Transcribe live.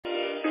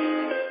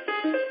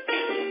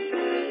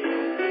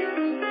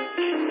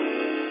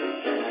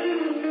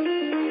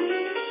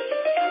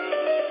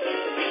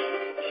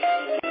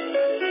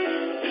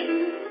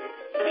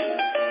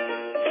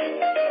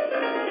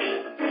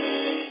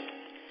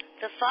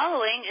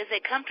following is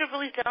a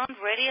Comfortably Zoned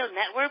Radio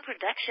Network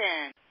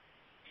production.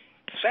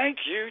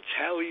 Thank you,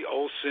 Tally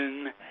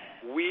Olson.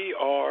 We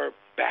are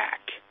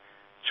back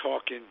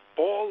talking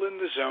ball in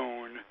the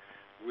zone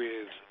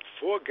with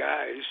four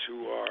guys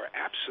who are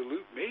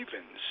absolute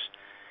mavens.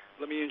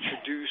 Let me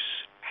introduce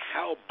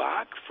Hal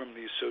Bock from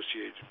the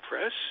Associated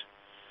Press.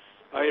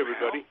 Hi,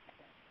 everybody.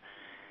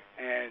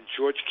 And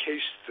George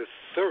Case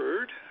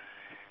III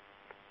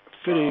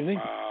Good from evening.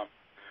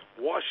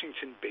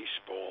 Washington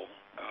Baseball.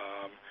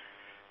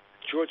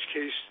 George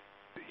Case,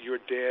 your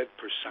dad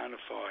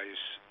personifies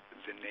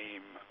the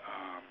name,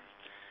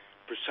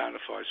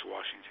 personifies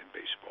Washington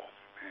Baseball.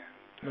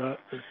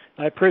 And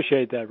I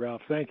appreciate that,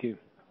 Ralph. Thank you.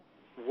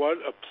 What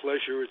a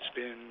pleasure it's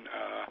been.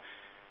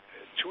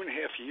 2.5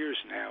 years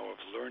now of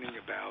learning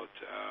about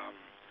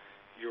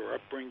your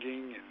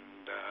upbringing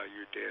and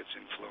your dad's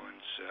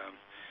influence.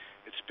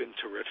 It's been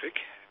terrific.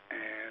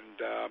 And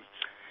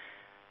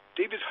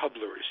David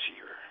Hubler is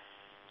here.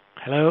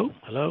 Hello.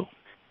 Hello.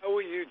 How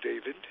are you,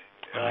 David?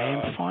 I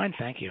am fine,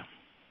 thank you.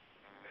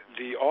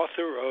 The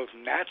author of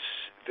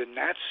The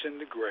Gnats and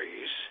the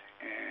Grays.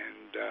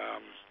 And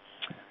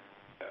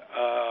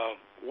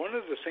one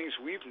of the things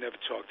we've never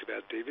talked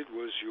about, David,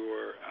 was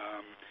your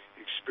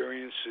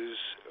experiences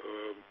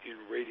in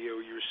radio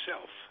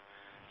yourself.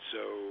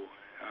 So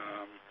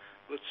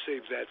let's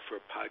save that for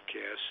a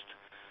podcast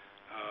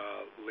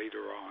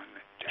later on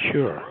down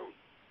Sure. the road.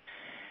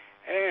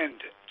 And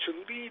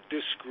to lead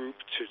this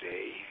group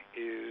today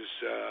is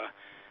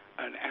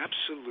an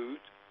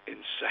absolute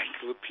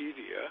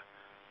encyclopedia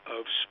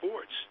of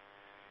sports.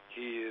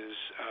 He is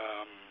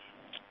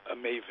a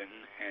maven,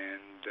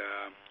 and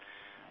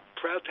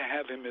proud to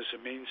have him as a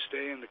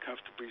mainstay in the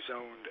Comfortably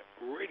Zoned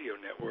Radio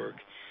Network.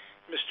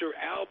 Mr.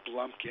 Al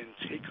Blumkin,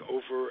 take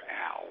over,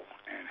 Al.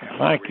 And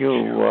thank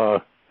you,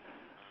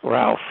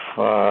 Ralph.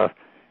 I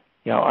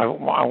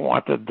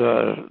wanted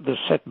this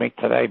hit me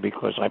today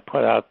because I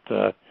put out.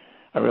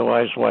 I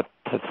realized what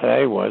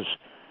today was,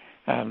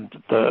 and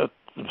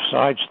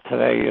besides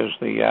today is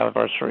the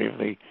anniversary of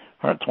the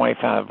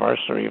 120th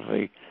anniversary of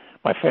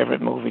my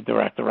favorite movie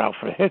director,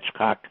 Alfred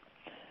Hitchcock.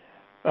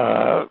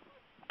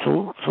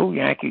 Two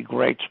Yankee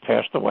greats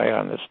passed away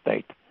on this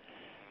date.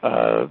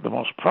 The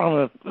most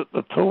prominent,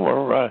 the two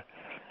were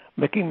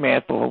Mickey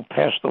Mantle, who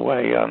passed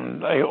away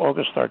on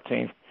August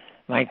 13th,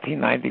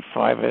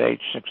 1995 at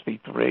age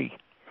 63,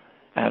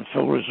 and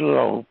Phil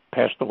Rizzuto, who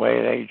passed away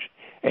at age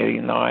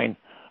 89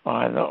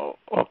 on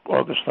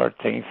August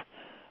 13th,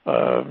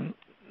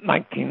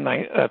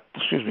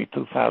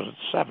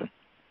 2007.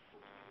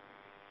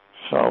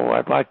 So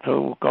I'd like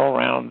to go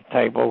around the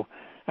table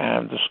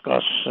and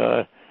discuss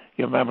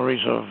your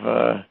memories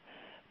of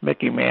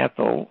Mickey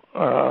Mantle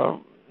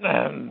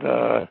and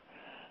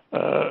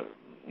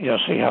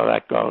see how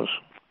that goes.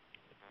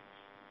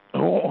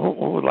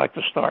 Who would like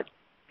to start?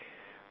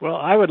 Well,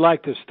 I would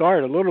like to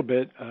start a little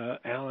bit,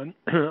 Alan,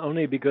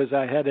 only because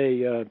I had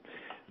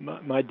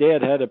my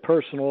dad had a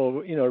personal,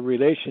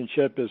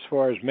 relationship as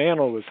far as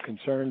Mantle was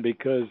concerned,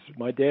 because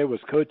my dad was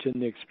coaching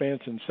the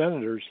Expansion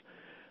Senators,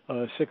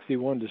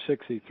 61 to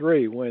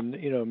 63, when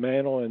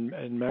Mantle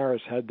and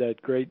Maris had that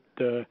great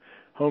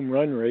home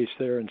run race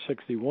there in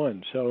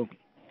 61. So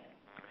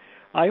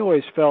I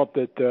always felt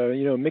that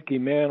Mickey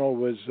Mantle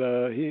was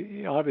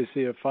he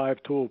obviously a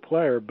five-tool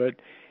player, but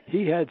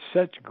he had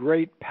such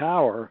great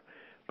power.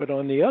 But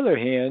on the other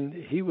hand,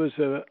 he was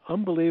an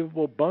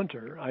unbelievable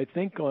bunter. I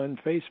think on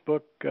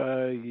Facebook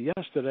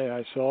yesterday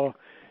I saw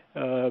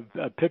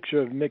a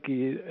picture of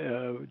Mickey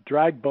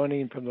drag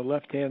bunting from the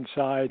left-hand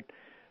side,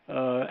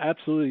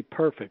 absolutely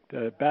perfect.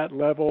 Bat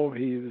level,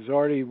 he was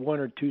already one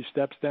or two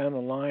steps down the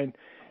line.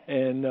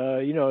 And,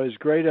 as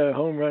great a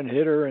home run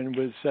hitter and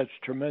with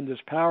such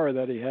tremendous power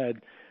that he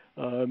had,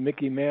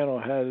 Mickey Mantle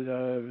had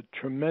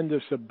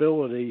tremendous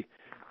ability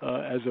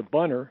as a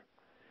bunter.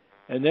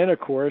 And then, of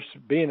course,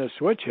 being a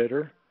switch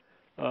hitter,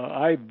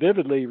 I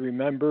vividly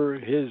remember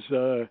his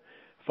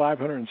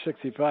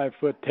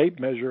 565-foot tape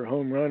measure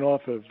home run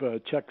off of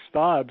Chuck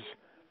Stobbs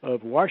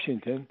of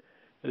Washington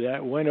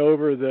that went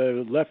over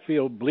the left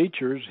field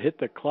bleachers, hit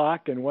the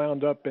clock, and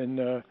wound up in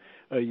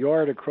a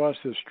yard across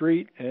the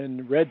street.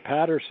 And Red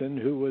Patterson,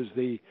 who was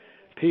the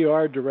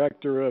PR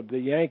director of the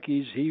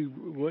Yankees, he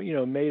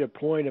made a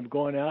point of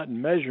going out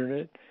and measuring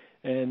it,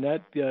 and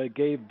that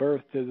gave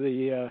birth to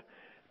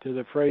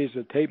the phrase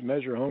 "the tape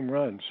measure home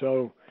run."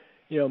 So,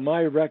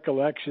 my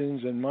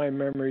recollections and my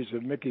memories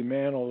of Mickey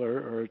Mantle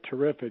are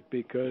terrific,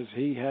 because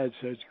he had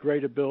such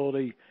great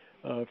ability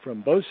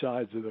from both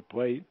sides of the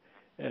plate,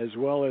 as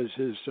well as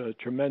his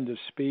tremendous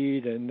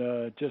speed and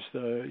just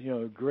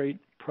great,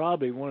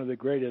 probably one of the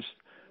greatest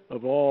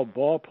of all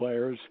ball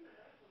players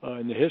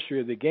in the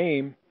history of the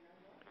game.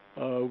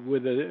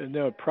 With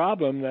a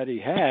problem that he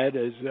had,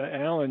 as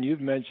Alan, you've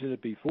mentioned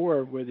it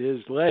before, with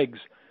his legs.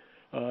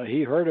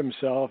 He hurt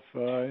himself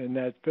in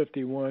that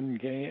 51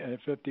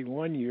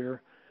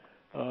 year,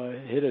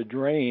 hit a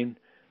drain,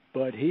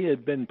 but he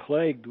had been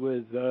plagued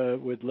with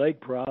leg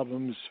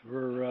problems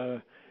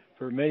for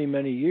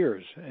many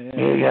years. And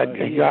he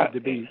had to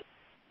be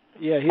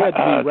Yeah, he had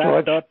to be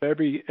wrapped George? up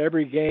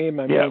every game.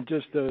 I mean,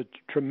 just a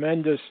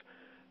tremendous,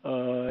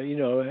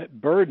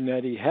 burden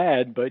that he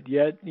had. But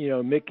yet,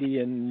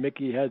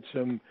 Mickey had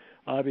some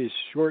obvious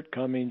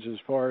shortcomings as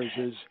far as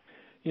his,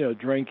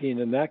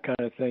 drinking and that kind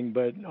of thing.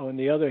 But on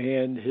the other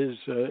hand, his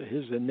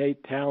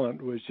innate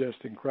talent was just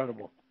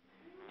incredible.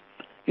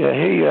 Yeah,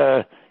 he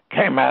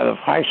came out of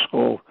high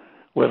school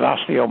with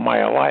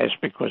osteomyelitis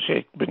because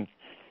he'd been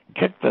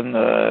kicked in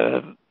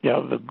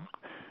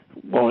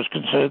what was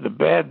considered the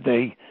bad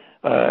knee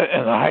in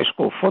a high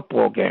school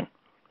football game.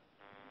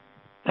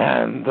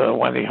 And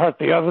when he hurt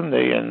the other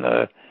knee in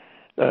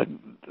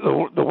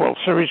the World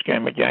Series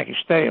game at Yankee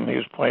Stadium, he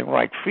was playing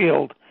right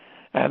field,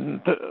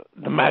 and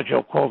the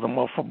Maggio called him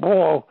off a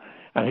ball,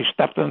 and he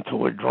stepped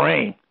into a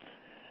drain,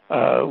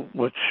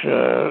 which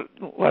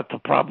led to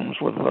problems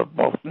with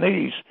both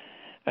knees.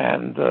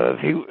 And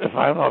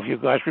I don't know if you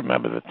guys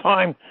remember the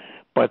time,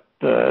 but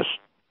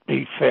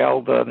he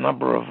failed a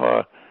number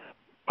of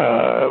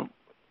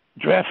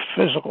draft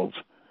physicals,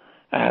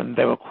 and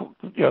they were,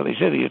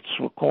 these idiots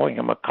were calling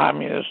him a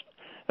communist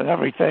and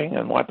everything,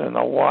 and wanted to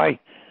know why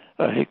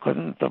he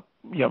couldn't,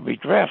 be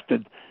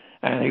drafted.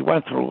 And he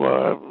went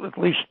through at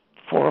least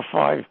 4 or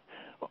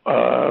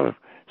 5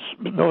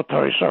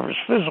 military service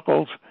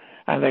physicals,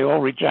 and they all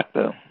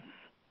rejected him.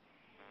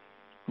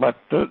 But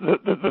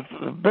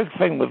the big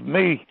thing with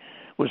me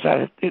was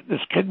that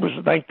this kid was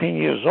 19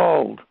 years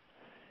old,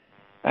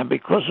 and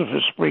because of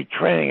his spree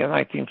training in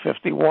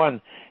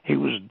 1951, he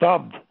was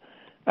dubbed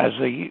as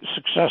the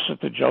successor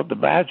to Joe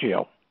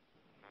DiMaggio.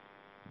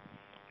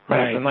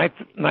 Right. As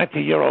a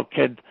 90-year-old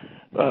kid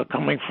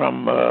coming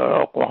from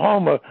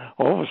Oklahoma,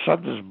 all of a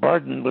sudden is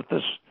burdened with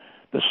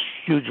this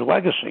huge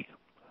legacy.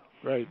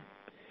 Right.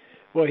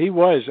 Well, he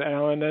was,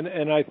 Alan,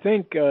 and I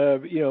think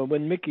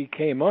when Mickey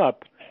came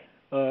up,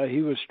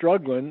 he was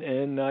struggling,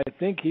 and I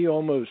think he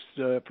almost,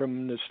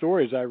 from the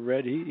stories I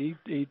read,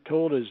 he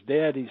told his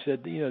dad, he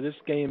said, this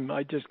game,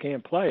 I just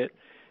can't play it.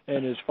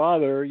 And his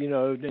father,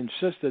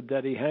 insisted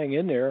that he hang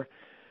in there.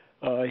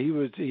 He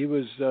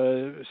was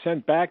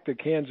sent back to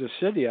Kansas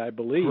City, I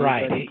believe.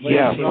 Right.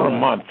 For a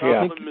month.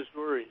 Yeah.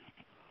 Missouri.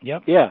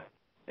 Yep. Yeah.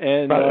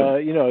 And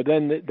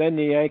then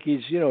the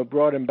Yankees,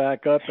 brought him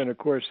back up, and of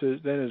course,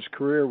 then his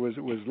career was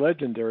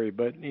legendary.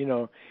 But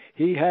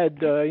he had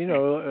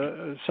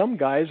some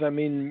guys. I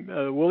mean,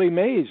 Willie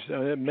Mays.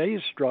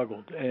 Mays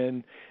struggled,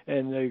 and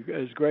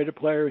as great a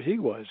player as he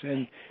was.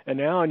 And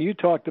Alan, you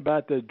talked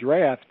about the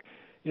draft.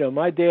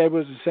 My dad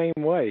was the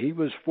same way. He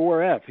was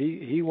 4F.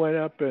 He went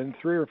up in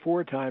 3 or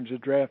 4 times the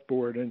draft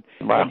board, and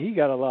he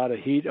got a lot of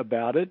heat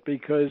about it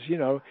because,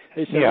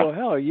 they said, well,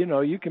 hell,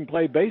 you can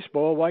play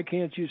baseball. Why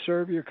can't you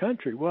serve your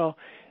country? Well,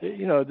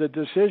 the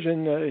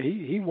decision,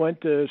 he went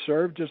to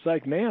serve just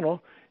like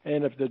Mantle,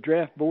 and if the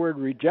draft board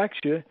rejects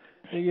you,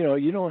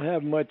 you don't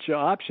have much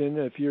option.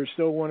 If you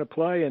still want to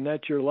play and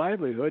that's your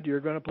livelihood, you're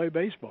going to play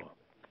baseball.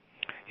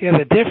 Yeah,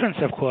 the difference,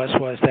 of course,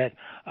 was that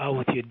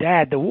with your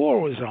dad, the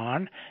war was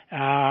on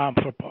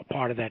for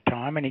part of that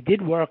time, and he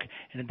did work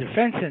in the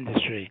defense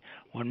industry.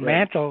 When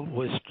Mantle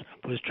was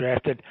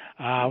drafted,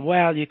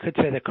 you could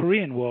say the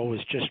Korean War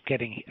was just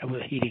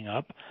heating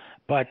up.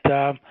 But,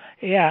 I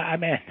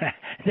mean,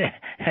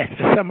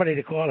 for somebody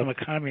to call him a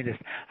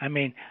communist, I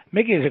mean,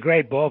 Mickey is a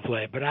great ball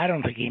player, but I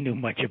don't think he knew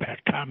much about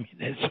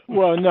communism.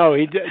 Well, no,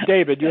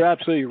 David, you're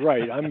absolutely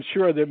right. I'm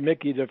sure that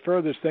Mickey, the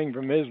furthest thing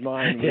from his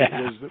mind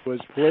was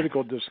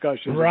political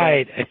discussions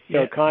about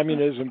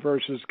communism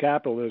versus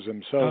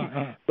capitalism. So,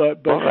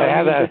 but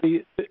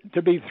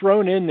to be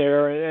thrown in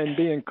there and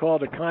being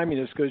called a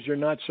communist because you're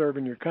not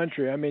serving your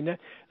country, I mean,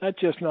 that's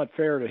just not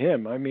fair to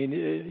him. I mean,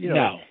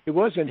 it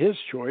wasn't his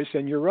choice,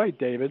 and you're right,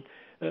 David.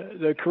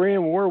 The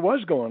Korean War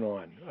was going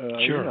on.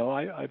 Sure.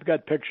 I've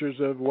got pictures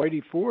of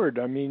Whitey Ford.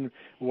 I mean,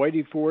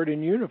 Whitey Ford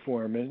in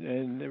uniform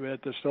and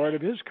at the start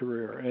of his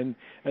career.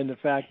 And the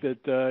fact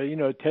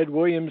that, Ted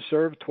Williams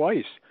served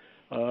twice.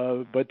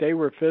 But they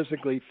were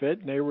physically fit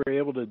and they were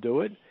able to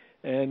do it.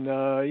 And,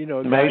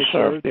 May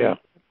served, Yeah.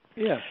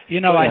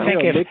 I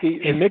think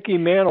if Mickey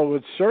Mantle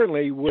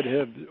would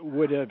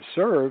have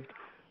served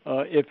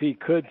if he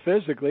could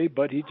physically,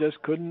 but he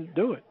just couldn't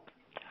do it.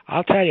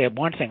 I'll tell you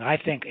one thing. I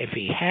think if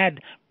he had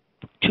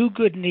 2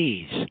 good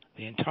knees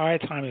the entire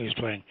time he was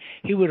playing,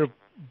 he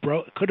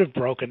could have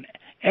broken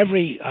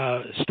every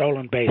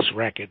stolen base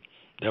record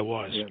there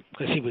was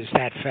because he was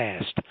that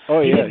fast.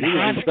 Oh, he yeah. didn't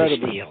have to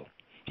steal.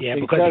 Yeah,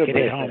 because he could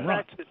hit home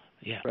runs.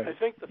 I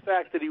think the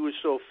fact that he was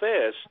so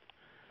fast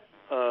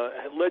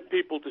led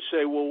people to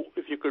say, well,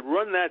 if you could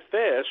run that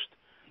fast,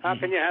 how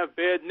can you have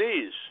bad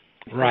knees?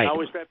 Right.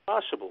 How is that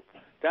possible?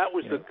 That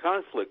was the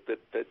conflict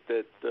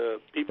that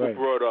people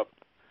brought up.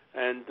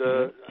 And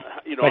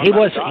but he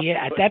was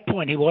at that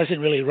point he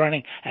wasn't really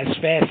running as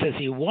fast as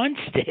he once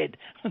did,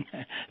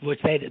 which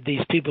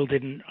these people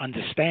didn't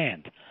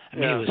understand. I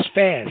mean, he was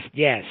fast,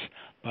 yes,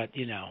 but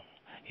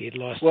he'd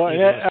lost. Well,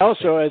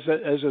 also as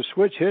a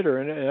switch hitter,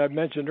 and I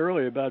mentioned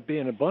earlier about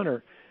being a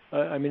bunter.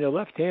 I mean, a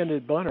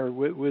left-handed bunter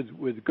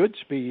with good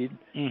speed.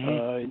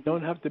 You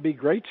don't have to be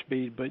great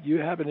speed, but you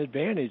have an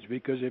advantage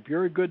because if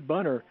you're a good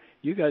bunter,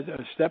 you guys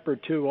a step or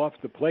two off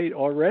the plate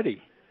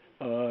already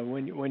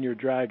when you're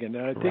dragging.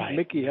 And I think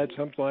Mickey had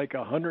something like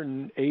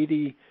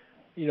 180,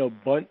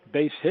 bunt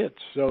base hits.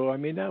 So I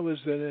mean that was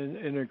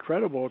an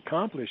incredible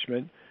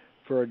accomplishment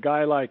for a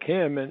guy like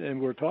him.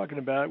 And we're talking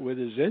about with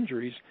his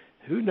injuries,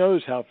 who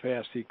knows how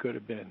fast he could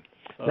have been.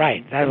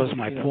 Right, that was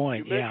my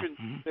point.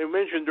 They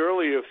mentioned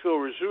earlier Phil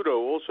Rizzuto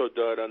also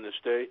died on this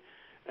day,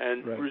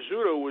 and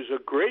Rizzuto was a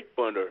great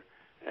bunter.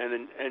 And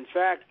in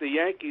fact, the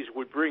Yankees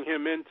would bring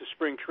him into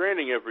spring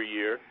training every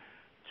year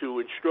to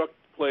instruct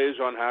players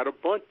on how to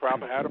bunt,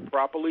 how to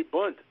properly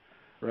bunt,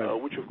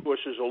 which of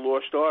course is a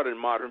lost art in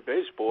modern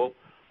baseball.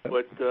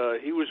 But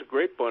he was a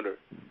great bunter,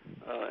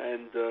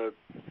 and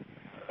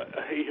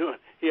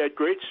he had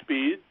great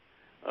speed,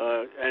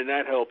 and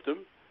that helped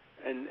him.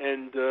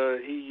 And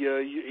he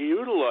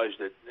utilized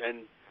it,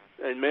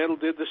 and Mantle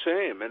did the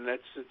same, and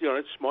that's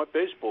it's smart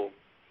baseball.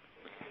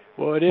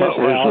 Well, it is.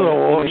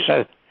 Rizzuto always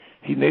said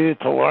he needed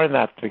to learn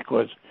that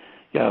because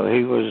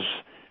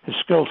his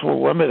skills were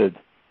limited,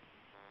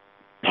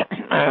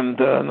 and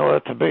in order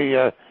to be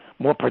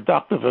more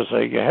productive as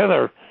a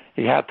hitter,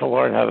 he had to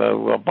learn how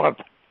to bunt.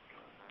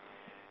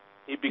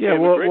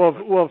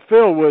 Well,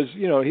 Phil was,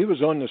 he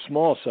was on the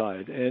small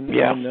side, and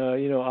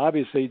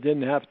obviously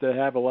didn't have to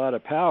have a lot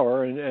of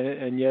power,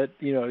 and yet,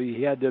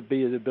 he had to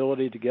be the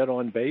ability to get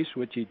on base,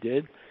 which he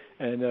did,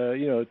 and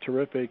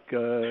terrific,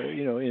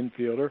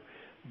 infielder.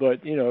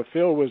 But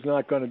Phil was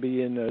not going to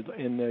be in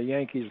the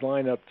Yankees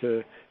lineup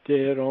to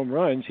hit home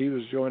runs. He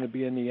was going to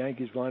be in the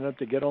Yankees lineup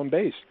to get on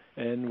base,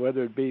 and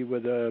whether it be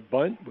with a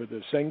bunt, with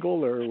a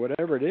single, or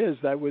whatever it is,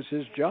 that was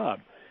his job.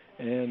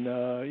 And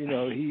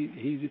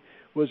he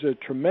was a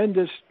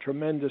tremendous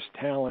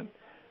talent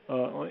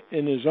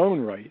in his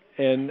own right.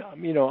 And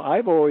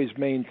I've always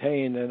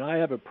maintained, and I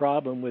have a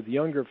problem with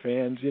younger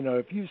fans.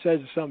 If you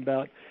said something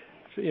about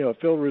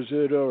Phil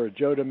Rizzuto or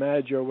Joe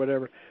DiMaggio or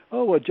whatever,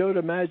 oh well, Joe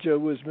DiMaggio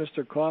was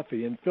Mr.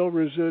 Coffee and Phil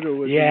Rizzuto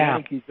was the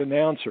Yankees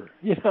announcer.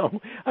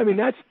 I mean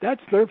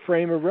that's their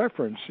frame of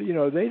reference.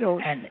 They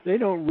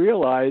don't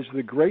realize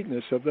the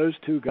greatness of those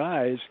two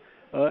guys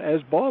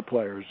as ball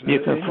players. You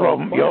can throw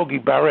Yogi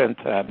Berra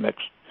into that mix.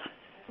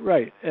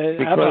 Right,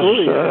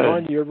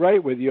 absolutely. You're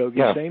right with Yogi.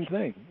 Yeah. Same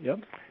thing. Yep.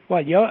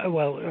 Well,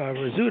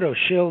 Rizzuto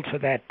shilled for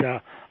that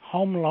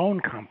home loan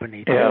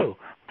company too. Yeah.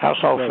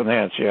 Household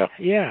finance. Yeah.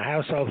 Yeah,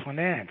 household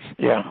finance.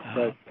 Yeah.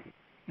 But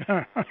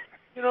the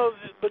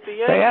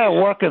Yankees, they had to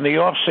work in the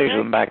off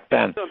season back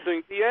then.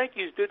 The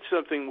Yankees did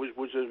something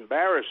was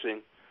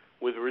embarrassing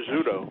with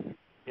Rizzuto.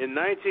 In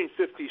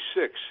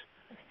 1956,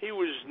 he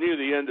was near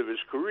the end of his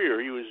career.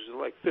 He was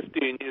like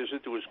 15 years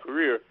into his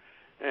career,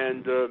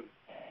 and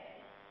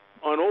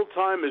on Old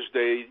Timers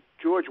Day,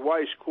 George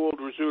Weiss called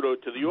Rizzuto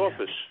to the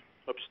office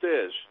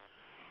upstairs,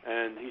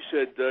 and he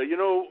said,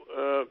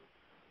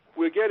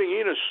 we're getting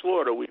Enos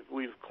Slaughter.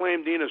 We've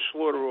claimed Enos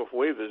Slaughter off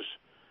waivers,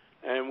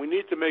 and we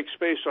need to make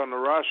space on the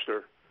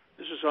roster.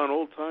 This is on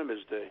Old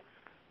Timers Day.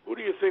 Who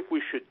do you think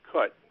we should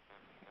cut?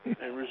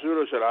 And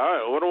Rizzuto said,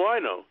 what do I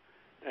know?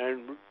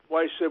 And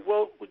Weiss said,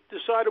 well, we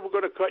decided we're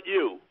going to cut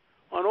you.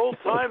 On Old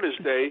Timers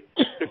Day,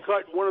 to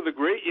cut one of the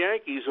great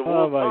Yankees of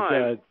all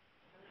time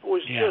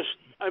was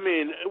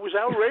it was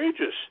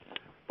outrageous.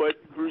 But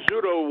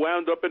Rizzuto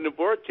wound up in the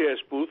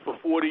broadcast booth for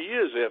 40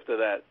 years after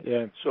that.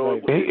 Yeah,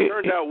 so it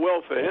turned out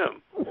well for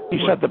him. He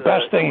said the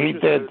best thing he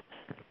did.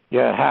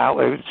 Hal.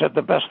 He said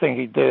the best thing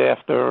he did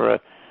after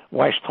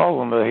Weiss told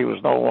him that he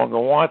was no longer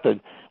wanted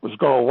was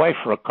go away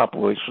for a couple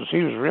of weeks because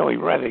he was really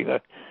ready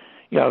to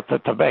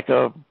make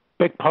a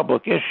big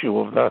public issue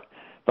of the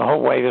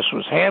whole way this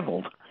was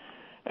handled.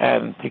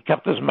 And he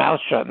kept his mouth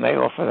shut, and they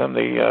offered him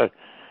the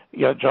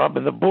job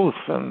in the booth.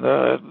 And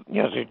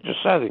as he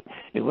just said,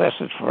 he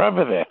lasted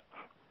forever there.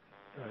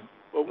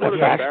 Well, in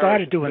fact,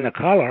 started doing the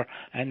color,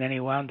 and then he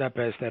wound up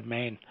as the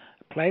main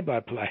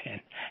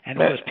play-by-play. And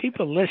of course,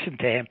 people listened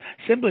to him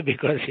simply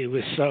because he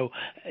was so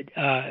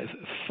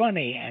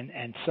funny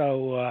and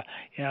so,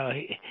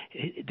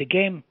 the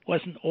game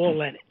wasn't all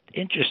that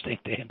interesting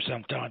to him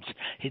sometimes.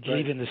 He'd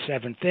leave in the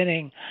seventh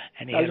inning.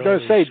 And I was going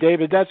to say,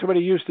 David, that's what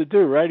he used to do,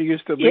 right? He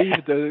used to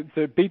leave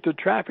to beat the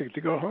traffic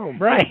to go home.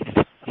 Right.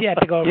 He had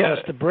to go across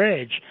the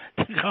bridge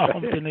to go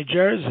home to New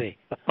Jersey.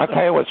 I'll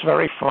tell you what's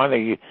very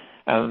funny,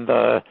 and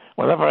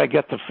whenever I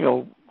get to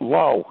feel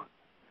low,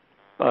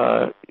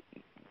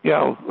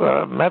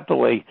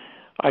 mentally,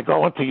 I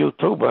go into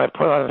YouTube and I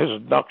put on his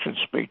induction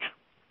speech.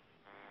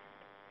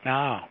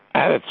 Oh.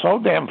 And it's so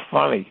damn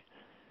funny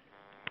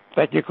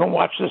that you can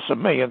watch this a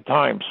million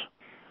times.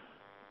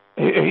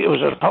 It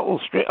was a total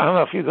street. I don't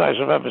know if you guys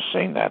have ever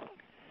seen that.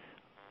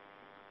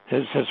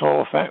 His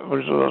whole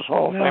family. No,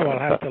 I'll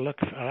have to look.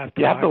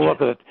 You have to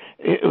look at it.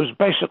 It was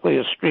basically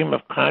a stream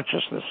of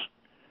consciousness.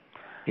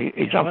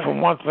 He jumped from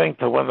one thing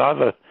to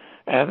another,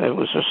 and it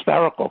was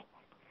hysterical.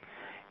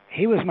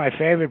 He was my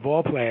favorite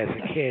ball player as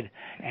a kid,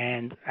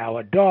 and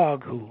our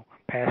dog, who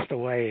passed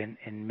away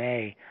in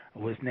May,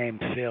 was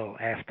named Phil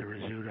after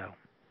Rizzuto.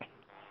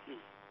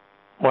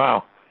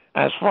 Wow.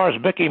 As far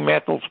as Mickey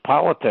Mantle's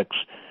politics,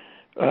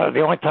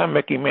 the only time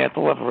Mickey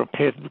Mantle ever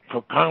appeared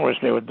for Congress,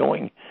 they were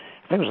doing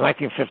think it was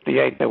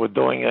 1958, they were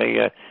doing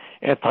a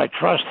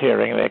antitrust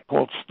hearing, and they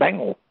called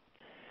Stengel.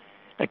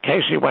 And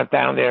Casey went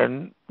down there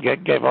and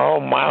gave a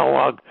whole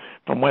monologue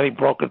from when he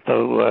broke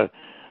into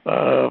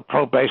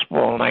pro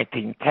baseball in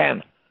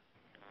 1910.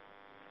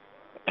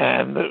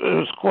 And it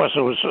was, of course,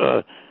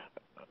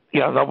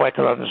 nobody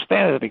could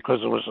understand it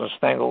because it was in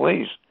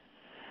Stengelese.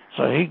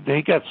 So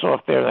he gets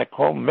off there, and they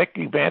called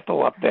Mickey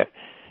Mantle up there.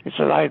 He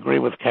said, "I agree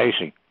with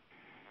Casey."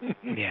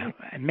 Yeah,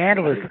 and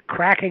Mantle was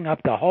cracking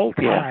up the whole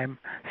time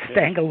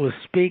Stengel was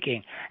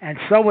speaking, and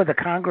so were the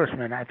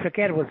congressmen. I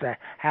forget it was a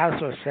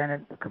House or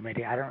Senate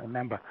committee. I don't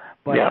remember,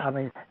 but I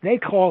mean, they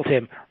called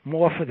him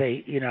more for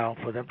the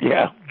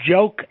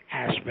joke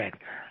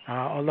aspect.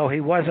 Although he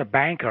was a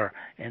banker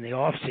in the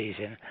off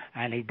season,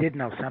 and he did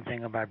know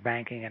something about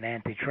banking and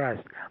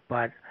antitrust,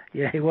 but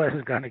he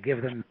wasn't going to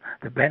give them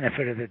the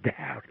benefit of the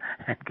doubt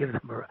and give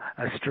them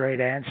a straight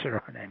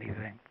answer on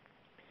anything.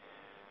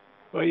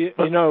 Well,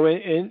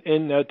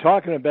 in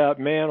talking about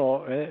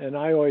Mantle, and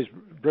I always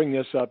bring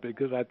this up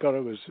because I thought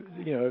it was,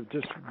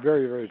 just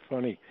very, very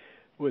funny,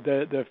 with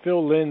the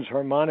Phil Linz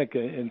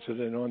harmonica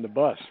incident on the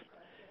bus.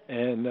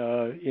 And,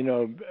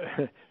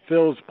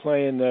 Phil's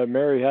playing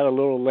Mary Had a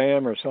Little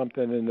Lamb or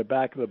something in the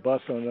back of the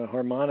bus on a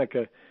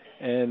harmonica,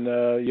 and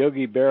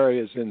Yogi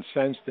Berra is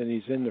incensed, and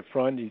he's in the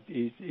front.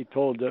 He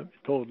told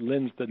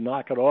Linz to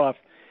knock it off.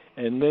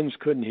 And Linz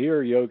couldn't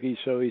hear Yogi,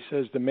 so he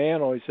says to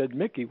Mantle, he said,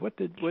 "Mickey, what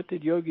did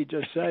Yogi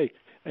just say?"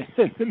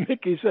 And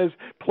Mickey says,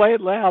 "Play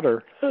it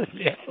louder."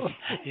 Yeah.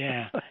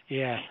 The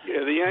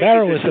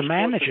Berra Yankees was the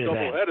manager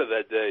then. Doubleheader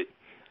that day.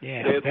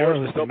 Yeah, they had Berra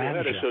was the doubleheader,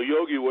 manager. so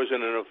Yogi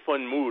wasn't in a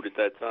fun mood at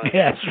that time.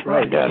 Yes,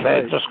 right. Yeah, they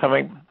had just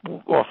coming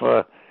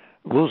off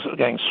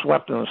getting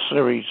swept in a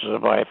series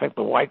by, I think,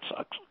 the White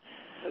Sox.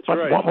 That's but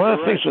right. one of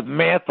the things with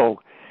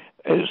Mantle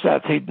is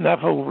that he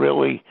never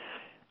really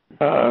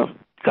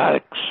got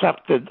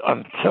accepted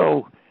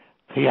until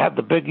he had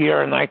the big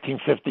year in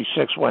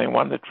 1956 when he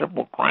won the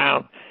Triple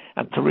Crown,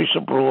 and Teresa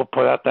Brewer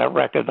put out that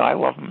record, "I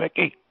Love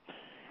Mickey."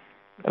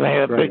 And they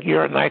had a big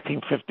year in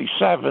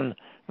 1957,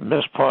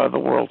 missed part of the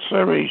World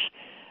Series,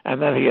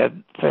 and then he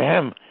had, for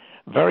him,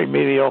 very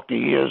mediocre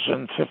years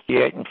in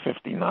 58 and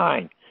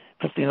 59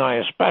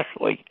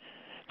 especially.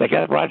 They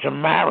got Roger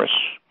Maris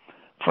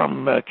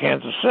from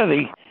Kansas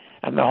City,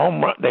 and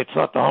they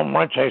thought the home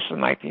run chase in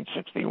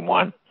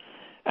 1961.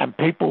 And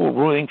people were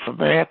rooting for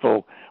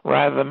Mantle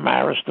rather than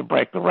Maris to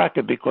break the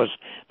record because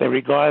they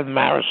regarded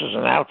Maris as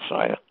an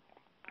outsider.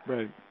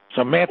 Right.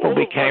 So Mantle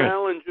became... What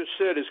Alan just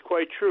said is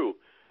quite true.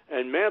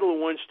 And Mantle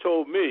once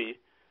told me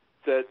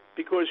that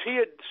because he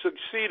had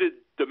succeeded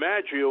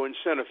DiMaggio in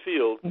center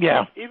field,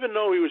 even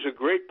though he was a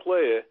great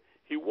player,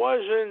 he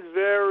wasn't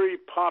very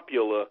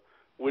popular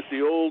with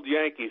the old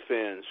Yankee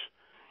fans.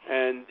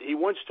 And he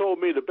once told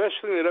me the best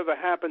thing that ever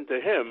happened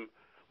to him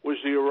was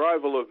the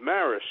arrival of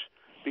Maris,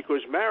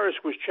 because Maris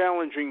was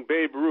challenging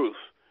Babe Ruth's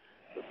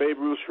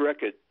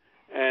record.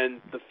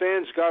 And the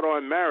fans got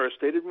on Maris.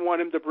 They didn't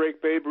want him to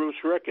break Babe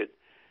Ruth's record.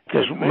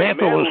 Because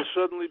Mantle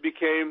suddenly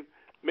became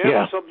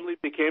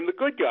the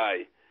good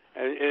guy.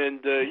 And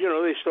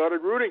they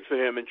started rooting for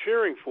him and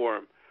cheering for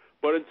him.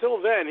 But until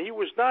then, he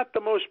was not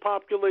the most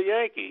popular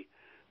Yankee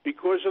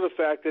because of the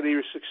fact that he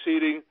was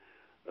succeeding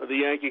the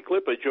Yankee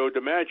Clipper, Joe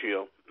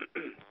DiMaggio.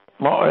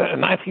 Well, in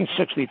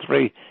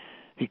 1963,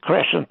 he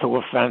crashed into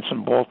a fence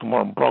in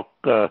Baltimore and broke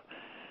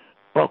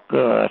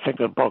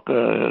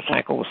his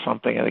ankle or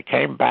something, and he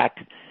came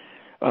back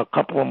a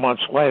couple of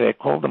months later. They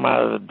called him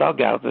out of the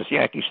dugout, this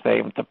Yankee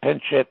Stadium, to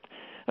pinch hit,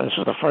 and this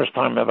was the first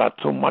time in about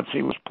 2 months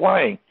he was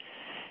playing.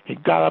 He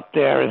got up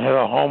there and hit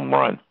a home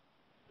run,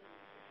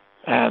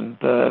 and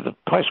the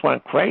place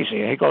went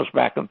crazy. He goes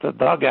back into the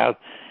dugout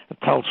and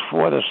tells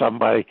Ford or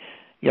somebody,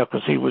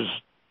 because he was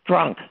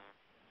drunk.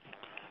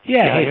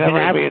 Yeah, he'd been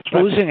out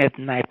boozing it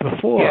the night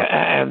before. Yeah,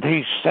 and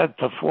he said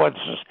to Ford,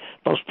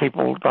 "Those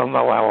people don't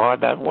know how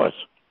hard that was."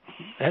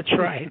 That's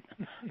right.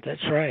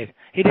 That's right.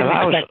 He didn't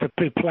expect to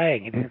be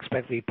playing. He didn't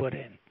expect to be put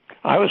in.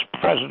 I was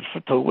present for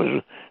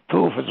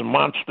two of his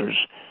monsters.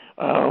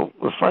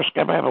 The first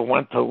game I ever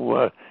went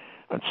to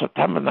in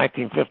September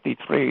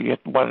 1953, he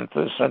went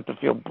into the center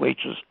field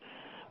bleachers.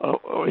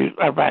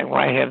 I ran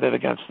right-handed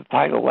against the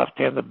Tyko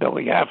left-handed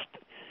Billy Heft.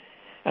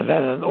 And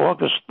then in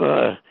August,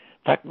 in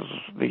fact,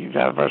 the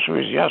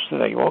anniversary was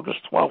yesterday,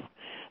 August 12th,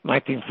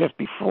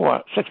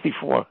 1964.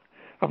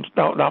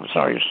 I'm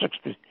sorry,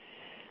 60.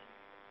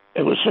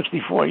 It was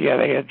 64,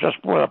 they had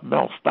just brought up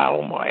Mel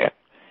Stottlemyre.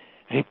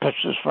 He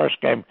pitched his first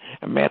game,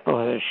 and Mantle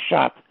had a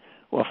shot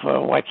off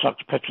a White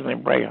Sox pitcher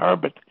named Ray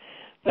Herbert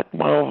that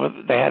went over.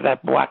 They had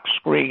that black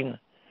screen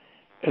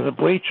in the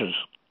bleachers,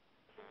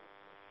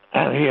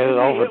 and he had it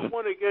over the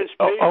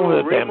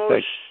damn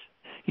thing.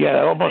 Yeah,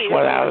 it almost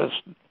went out of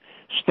the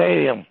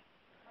stadium.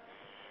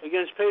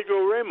 Against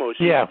Pedro Ramos.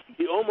 Yeah.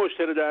 He almost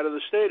hit it out of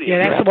the stadium.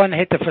 Yeah, that's the one that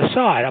hit the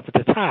facade up at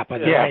the top, on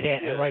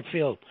the right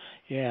field.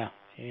 Yeah.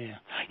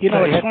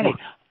 It's funny.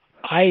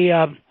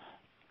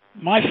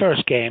 My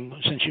first game,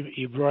 since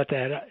you brought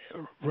that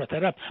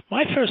up,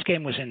 my first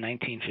game was in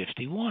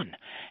 1951,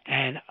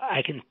 and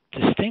I can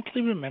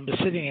distinctly remember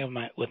sitting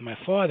with my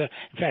father.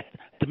 In fact,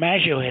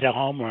 DiMaggio hit a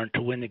home run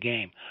to win the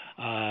game,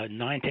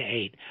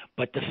 9-8.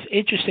 But the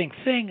interesting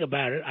thing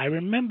about it, I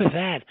remember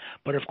that.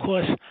 But of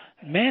course,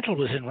 Mantle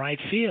was in right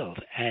field,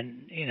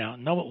 and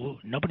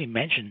nobody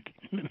mentioned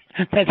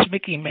that's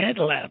Mickey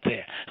Mantle out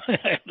there.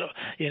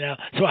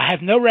 So I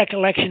have no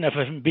recollection of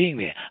him being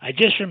there. I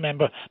just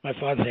remember my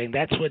father saying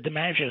that's where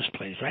DiMaggio's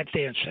plays, right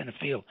there in center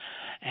field.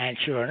 And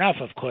sure enough,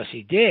 of course,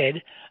 he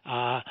did.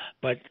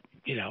 But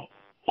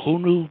who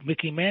knew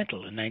Mickey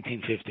Mantle in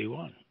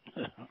 1951?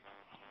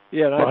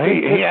 Yeah, and well, I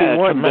think he had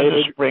tremendous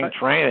David, spring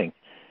training.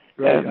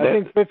 Right. I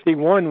think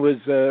 51 was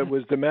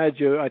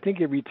DiMaggio. I think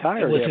he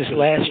retired. It was his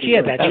last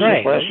year. That's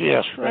right. Last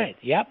year. That's right.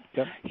 Yep.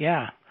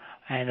 Yeah.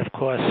 And of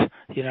course,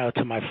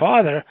 to my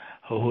father,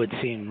 who had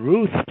seen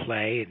Ruth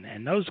play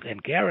and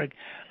Gehrig,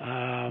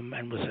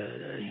 and was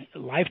a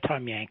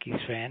lifetime Yankees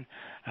fan,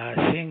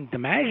 seeing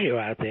DiMaggio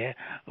out there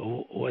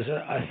was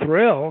a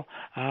thrill,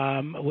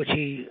 which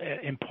he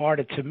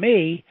imparted to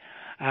me.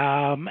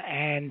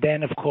 And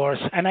then, of course,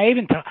 and I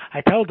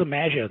told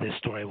DiMaggio this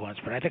story once,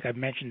 but I think I've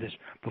mentioned this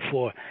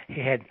before.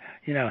 He had,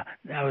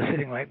 I was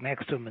sitting right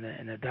next to him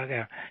in the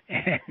dugout,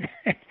 and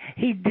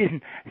he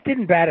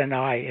didn't bat an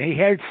eye. And he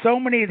heard so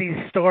many of these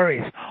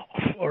stories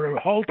for his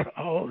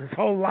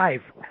whole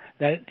life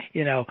that,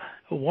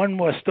 one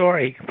more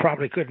story he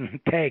probably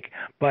couldn't take.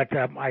 But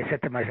I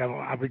said to myself,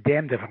 I'll be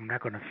damned if I'm not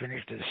going to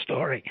finish this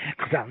story,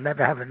 because I'll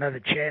never have another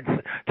chance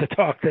to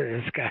talk to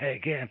this guy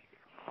again.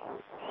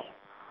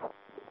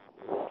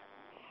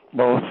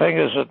 Well, the thing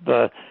is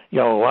that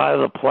a lot of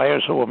the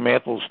players who were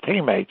Mantle's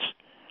teammates,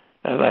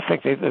 and I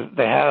think they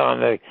had on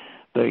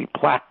the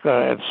plaque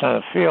in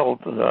center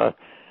field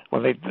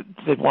when they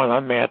did one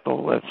on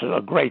Mantle. It's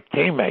a great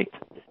teammate,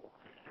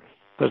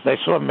 because they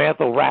saw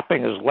Mantle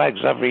wrapping his legs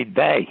every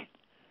day,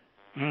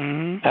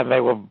 and they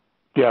were,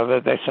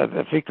 they said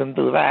if he can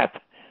do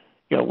that,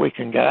 we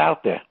can get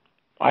out there.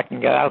 I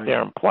can get out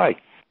there and play.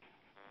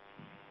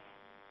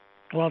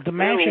 Well,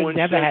 DiMaggio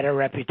never had a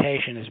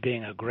reputation as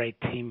being a great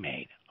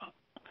teammate.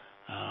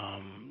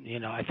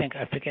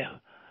 I forget.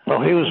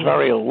 Well, he was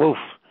very aloof,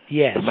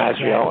 yes,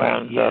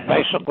 DiMaggio, exactly. and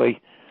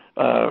basically,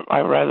 I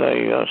read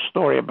a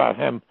story about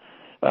him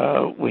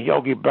with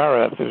Yogi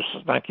Berra. This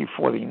was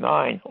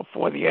 1949 or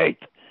 48.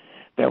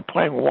 They were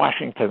playing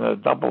Washington in a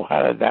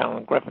doubleheader down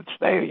in Griffith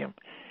Stadium,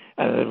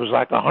 and it was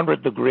like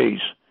 100 degrees.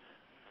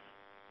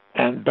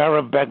 And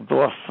Berra begged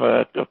off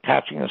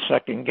catching the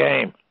second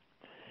game,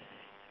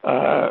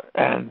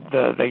 and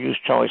they used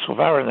Charlie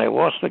Silvera, and they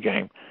lost the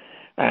game.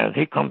 And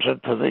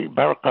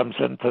Berra comes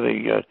into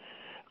the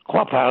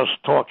clubhouse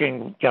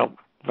talking,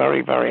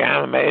 very, very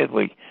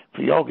animatedly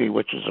for Yogi,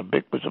 which was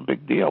a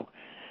big deal.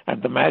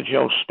 And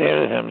DiMaggio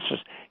stared at him and says,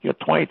 "You're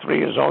 23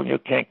 years old, and you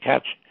can't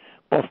catch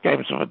both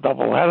games of a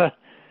doubleheader."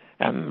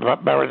 And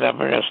Berra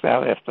never asked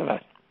out after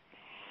that.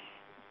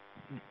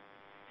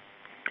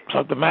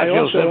 So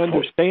DiMaggio's I also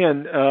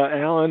understand,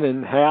 Alan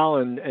and Hal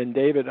and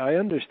David, I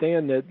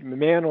understand that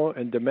Mantle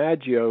and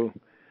DiMaggio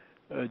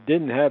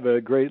didn't have a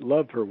great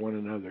love for one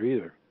another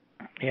either.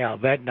 Yeah,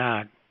 bet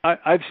not.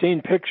 I've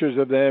seen pictures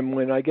of them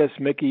when I guess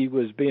Mickey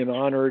was being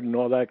honored and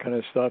all that kind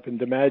of stuff, and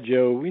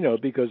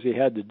DiMaggio, because he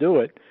had to do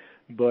it.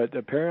 But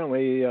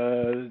apparently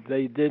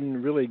they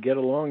didn't really get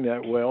along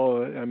that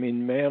well. I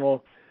mean,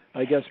 Mantle,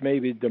 I guess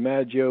maybe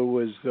DiMaggio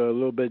was a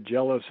little bit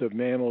jealous of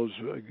Mantle's,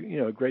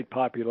 great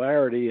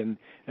popularity. And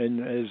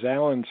as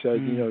Alan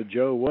said,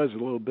 Joe was a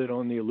little bit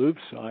on the aloof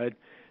side.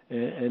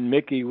 And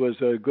Mickey was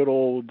a good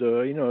old,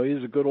 he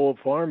was a good old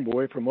farm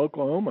boy from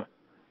Oklahoma.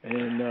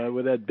 And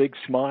with that big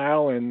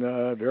smile and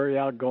very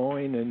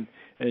outgoing.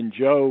 And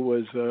Joe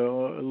was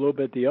a little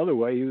bit the other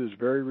way. He was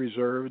very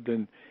reserved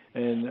and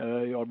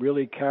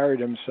really carried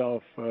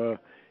himself,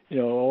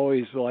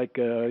 always like,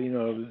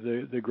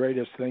 the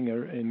greatest thing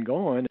in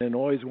going, and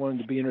always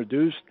wanted to be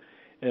introduced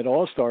at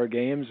All-Star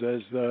games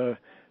as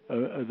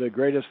the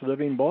greatest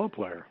living ball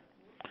player.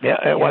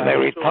 Yeah, when they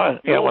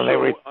retired.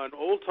 On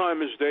Old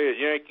Timers Day at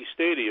Yankee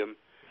Stadium,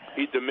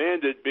 he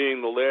demanded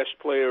being the last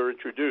player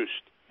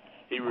introduced.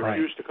 He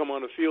refused to come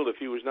on the field if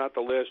he was not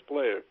the last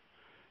player.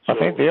 So I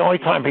think the only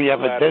time he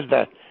ever did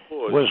that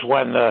was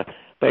when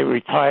they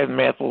retired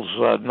Mantle's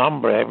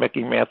number,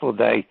 Mickey Mantle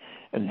Day,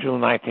 in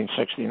June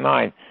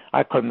 1969.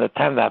 I couldn't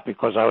attend that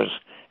because I was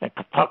in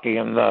Kentucky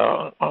in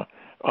the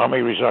Army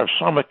Reserve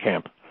summer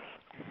camp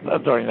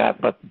during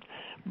that. But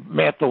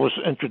Mantle was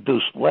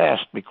introduced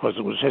last because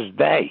it was his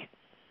day.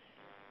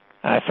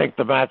 And I think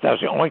that was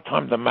the only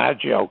time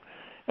DiMaggio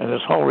in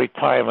his whole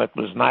retirement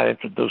was not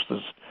introduced as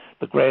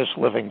the greatest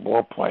living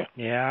ball player.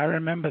 Yeah, I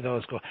remember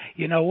those goals.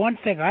 One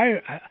thing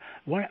I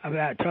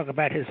talk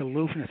about his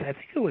aloofness. I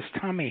think it was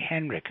Tommy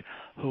Henrik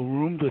who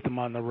roomed with him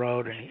on the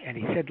road, and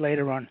he said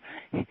later on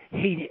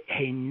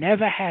he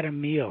never had a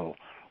meal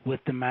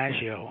with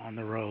DiMaggio on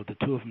the road.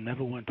 The two of them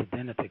never went to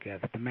dinner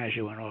together.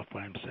 DiMaggio went off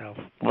by himself.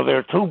 Well, there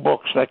are two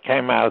books that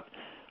came out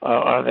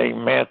on the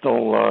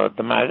Mantle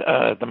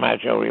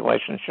DiMaggio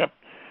relationship.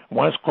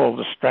 One's called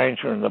The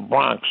Stranger in the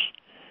Bronx,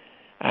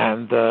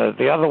 and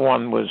the other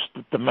one was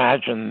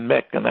DiMaggio and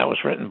Mick, and that was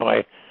written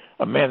by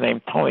a man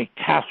named Tony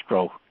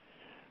Castro,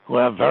 who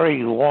had a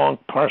very long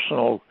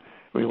personal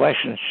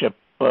relationship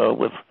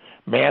with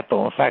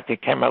Mantle. In fact, he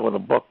came out with a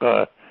book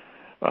a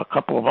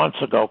couple of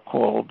months ago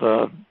called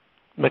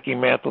Mickey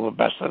Mantle, the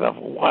Best That Ever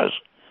Was.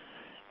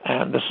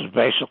 And this is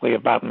basically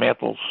about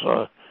Mantle's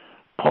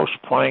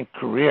post-playing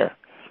career,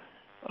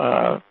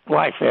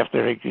 life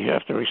after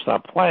he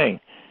stopped playing.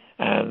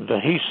 And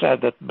he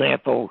said that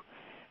Mantle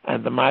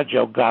and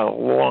DiMaggio got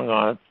along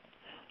on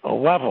a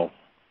level,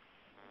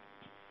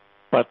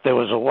 but there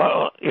was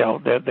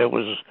there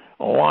was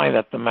a line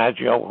that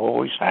DiMaggio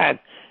always had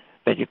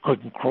that you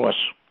couldn't cross.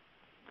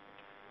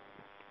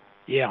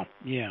 Yeah.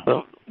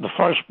 The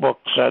first book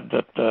said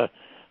that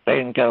they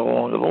didn't get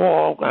along at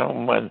all,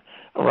 and when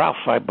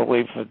Ralph, I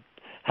believe,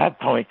 had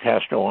Tony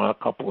Castro on a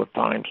couple of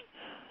times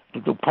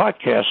to do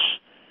podcasts,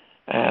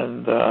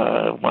 and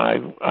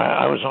when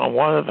I was on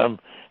one of them,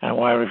 and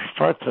when I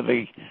referred to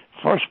the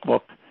first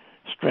book,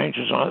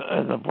 Strangers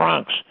in the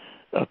Bronx,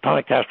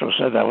 Tony Castro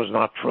said that was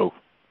not true.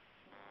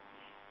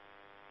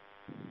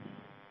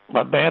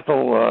 But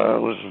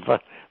Mantle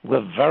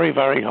lived very,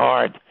 very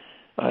hard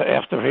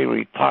after he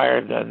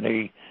retired, and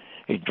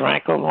he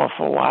drank an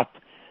awful lot.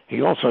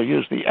 He also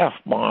used the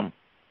F-bomb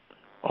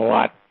a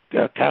lot.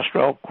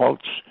 Castro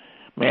quotes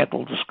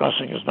Mantle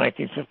discussing his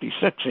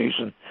 1956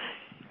 season,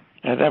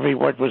 and every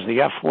word was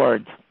the F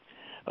word.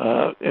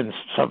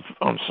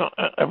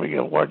 Every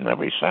word in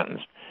every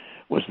sentence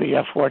was the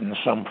F word in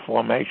some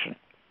formation.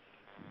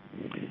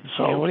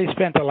 So he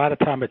spent a lot of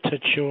time at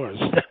Toots Shores.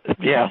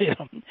 Yeah,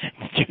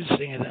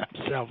 juicing it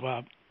himself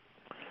up.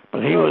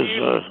 But he was.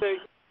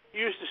 He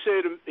used to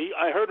say to me,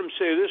 I heard him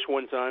say this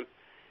one time.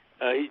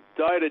 He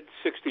died at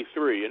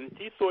 63, and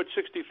he thought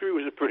 63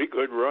 was a pretty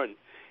good run.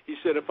 He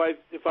said, if I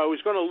knew I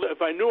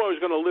was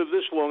going to live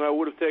this long, I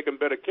would have taken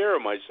better care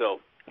of myself.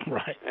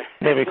 Right.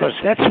 Yeah, because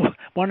that's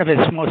one of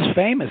his most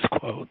famous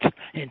quotes,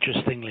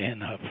 interestingly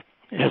enough.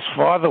 His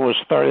father was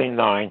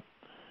 39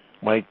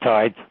 when he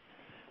died,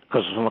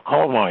 because from the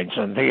coal mines,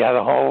 and he had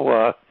a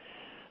whole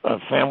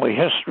family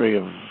history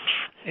of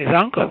his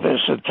uncle.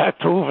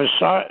 Two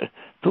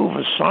of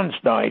his sons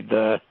died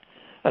at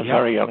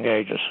very young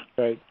ages.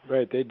 Right,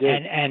 they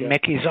did. And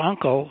Mickey's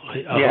uncle,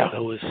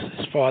 who was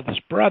his father's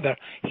brother,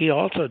 he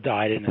also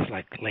died in his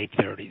late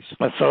 30s.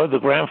 And so the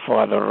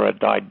grandfather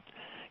died,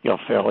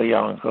 fairly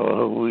young,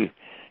 who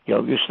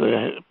used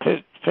to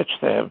pitch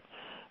to him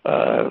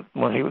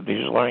when he was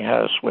learning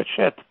how to switch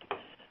hit.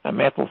 And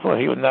Mantle thought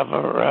he would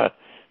never.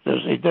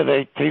 He did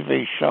a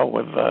TV show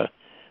with, I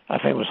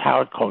think it was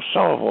Howard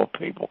Cosell of all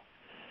people.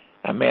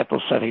 And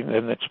Mantle said he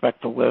didn't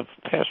expect to live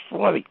past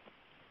 40.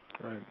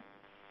 Right.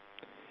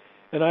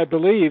 And I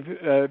believe,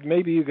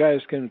 maybe you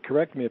guys can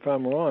correct me if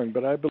I'm wrong,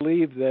 but I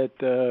believe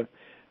that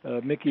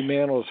Mickey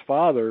Mantle's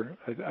father,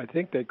 I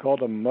think they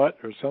called him Mutt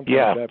or something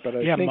like that, but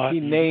I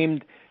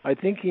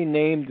think he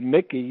named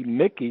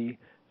Mickey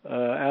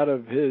out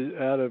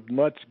of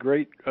Mutt's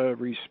great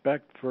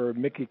respect for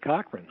Mickey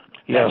Cochran.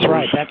 Yeah, that's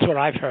right. That's what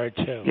I've heard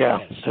too. Yeah.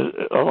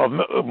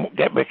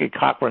 Yes. Mickey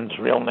Cochran's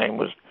real name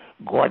was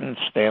Gordon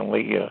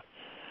Stanley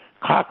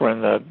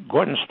Cochran.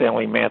 Gordon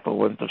Stanley Mantle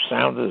wouldn't have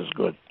sounded as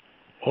good.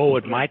 Oh,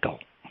 with Michael.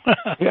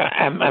 Yeah,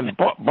 and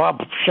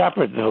Bob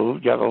Shepard, who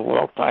the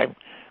all-time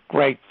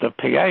great PA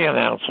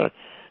announcer,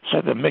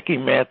 said that Mickey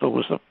Mantle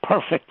was the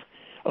perfect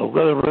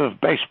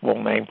alliterative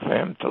baseball name for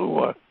him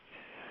to,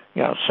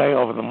 say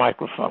over the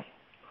microphone.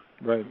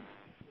 Right.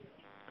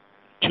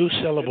 2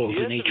 syllables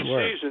in each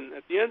word.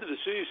 At the end of the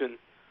season,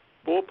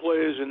 ball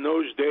players in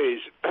those days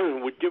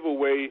would give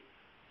away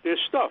their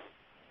stuff,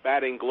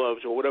 batting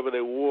gloves or whatever they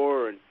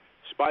wore, and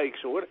spikes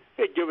or whatever.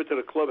 They'd give it to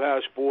the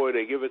clubhouse boy.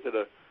 They give it to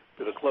the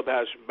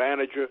clubhouse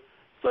manager.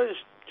 So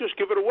just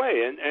give it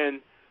away,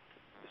 and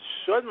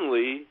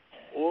suddenly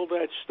all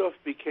that stuff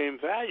became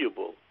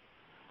valuable.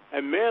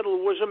 And Mantle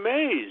was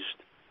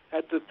amazed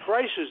at the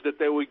prices that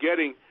they were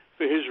getting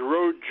for his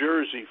road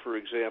jersey, for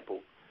example.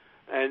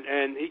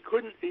 And he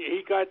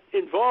got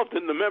involved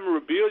in the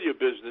memorabilia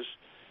business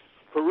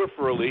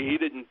peripherally. He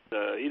didn't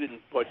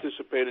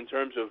participate in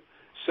terms of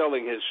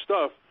selling his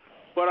stuff.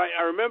 But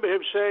I remember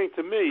him saying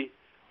to me,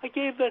 I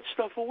gave that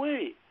stuff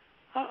away.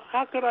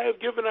 How could I have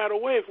given that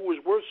away if it was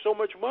worth so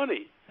much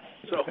money?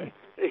 So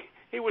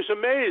he was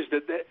amazed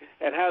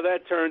at how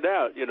that turned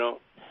out,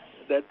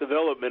 that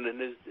development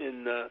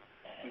in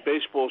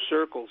baseball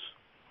circles.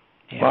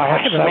 Yeah, well,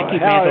 I have a Mickey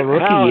Mantle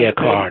rookie year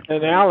card.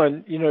 And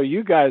Alan,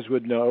 you guys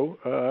would know.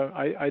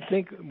 I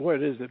think,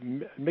 what is it,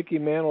 Mickey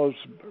Mantle's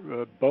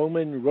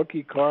Bowman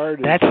rookie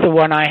card? That's the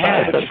one I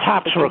have. The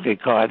Topps rookie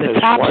card. The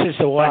Topps is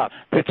the one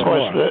that's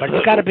more, but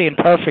it's got to be in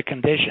perfect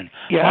condition.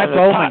 Yeah, my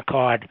Bowman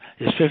card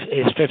is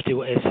 50.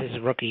 Is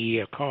his rookie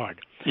year card.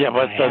 Yeah,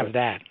 but I have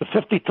that. The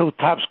 52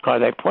 Topps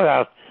card, they put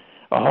out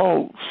a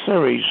whole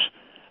series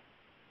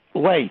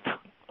late.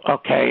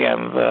 Okay,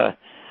 and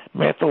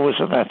Mantle was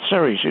in that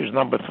series. He was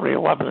number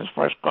 311, his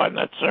first card in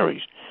that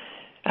series.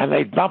 And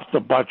they dumped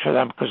a bunch of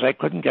them because they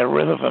couldn't get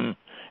rid of them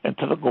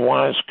into the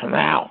Gowanus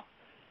Canal.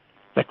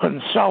 They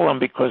couldn't sell them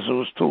because it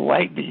was too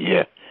late in the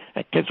year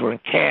and kids were in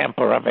camp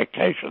or on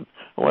vacation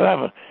or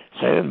whatever.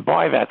 So they didn't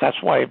buy that.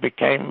 That's why it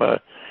became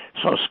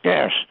so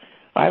scarce.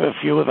 I have a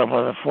few of them,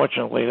 and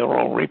unfortunately, they're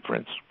all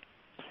reprints.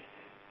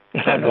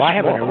 No, I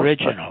have an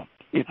original.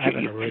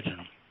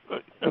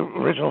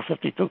 Original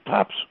 52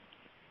 tops.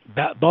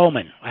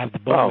 Bowman. I have the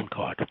Bowman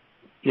card.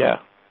 Yeah,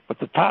 but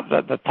the tops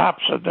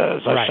are,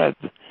 as I said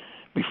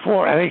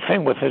before,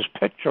 anything with his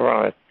picture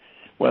on it,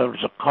 whether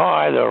it's a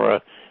card or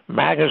a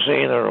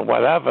magazine or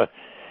whatever,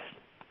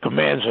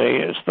 commands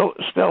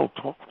still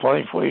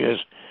 24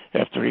 years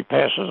after he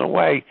passes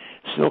away,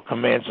 still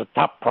commands the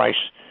top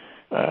price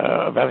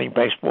of any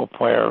baseball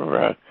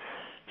player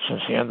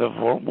since the end of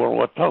World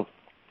War II.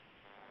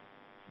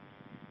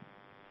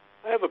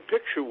 I have a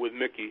picture with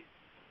Mickey.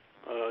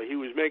 He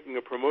was making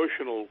a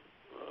promotional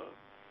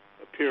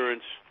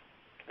appearance,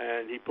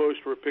 and he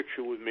posed for a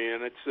picture with me,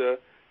 and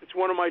it's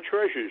one of my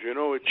treasures. You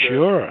know,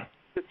 Sure.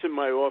 It's in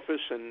my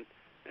office, and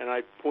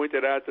I point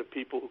it out to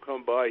people who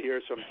come by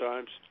here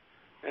sometimes,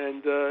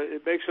 and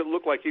it makes it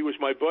look like he was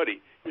my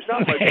buddy. He's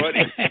not my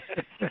buddy.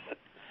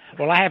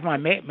 Well, I have my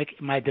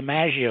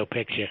DiMaggio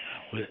picture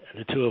with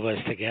the two of us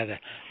together.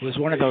 It was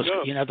one of those,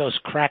 those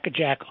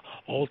crackerjack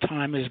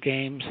old-timers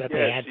games that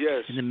they had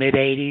in the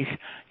mid-'80s.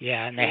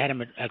 Yeah, and they had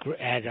him at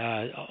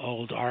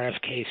old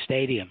RFK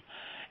Stadium,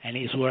 and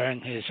he's wearing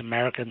his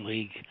American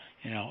League,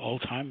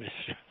 old-timers.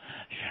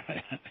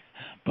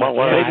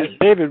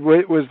 David,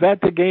 was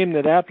that the game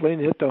that Appling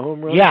hit the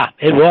home run? Yeah,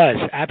 it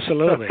was,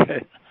 absolutely.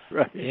 Okay.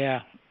 Right.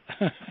 Yeah.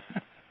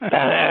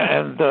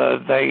 and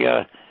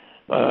they...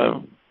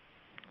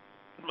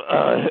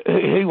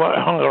 he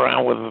hung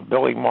around with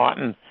Billy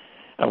Martin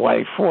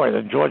away for it,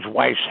 and George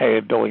Weiss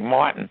hated Billy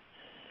Martin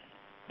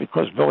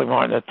because Billy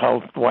Martin had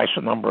told Weiss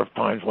a number of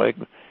times what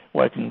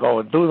he can go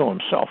and do to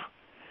himself.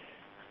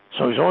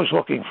 So he's always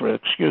looking for an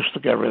excuse to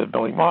get rid of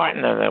Billy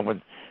Martin, and then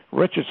when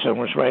Richardson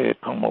was ready to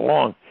come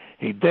along,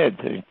 he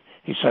did.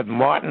 He said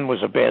Martin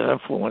was a bad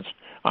influence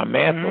on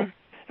Mantle,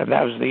 and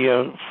that was the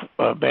year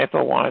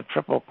Mantle won a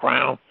Triple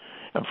Crown,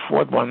 and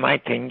Ford won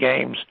 19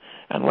 games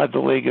and led the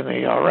league in the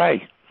ERA.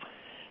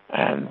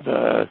 And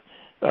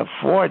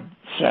Ford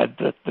said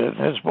that in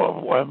his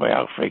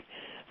biography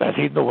that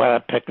he knew how to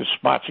pick his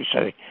spots. He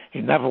said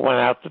he never went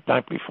out the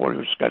night before he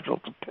was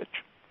scheduled to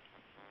pitch.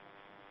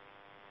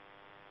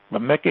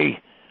 But Mickey,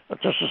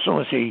 just as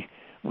soon as he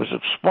was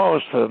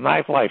exposed to the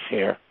nightlife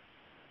here,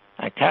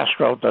 and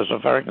Castro does a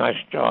very nice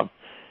job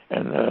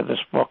in this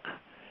book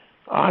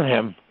on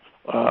him,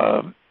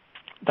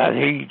 that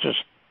he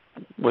just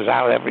was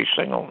out every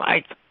single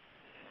night.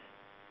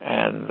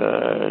 And,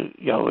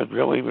 it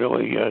really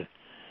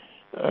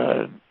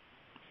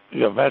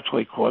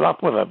eventually caught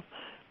up with him.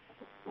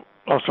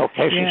 Also,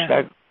 Casey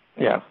said,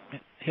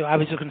 I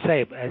was going to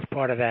say, as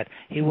part of that,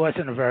 he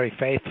wasn't a very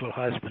faithful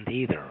husband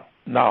either.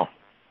 No,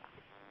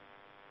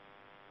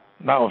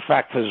 in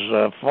fact, his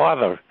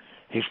father,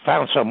 he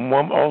found some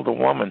older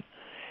woman,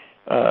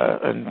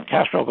 and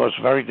Castro goes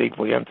very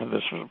deeply into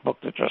this book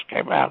that just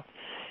came out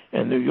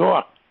in New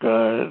York.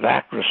 The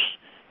actress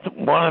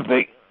wanted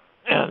to,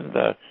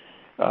 and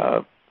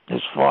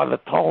his father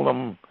told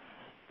him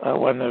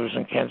when he was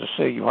in Kansas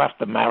City, you have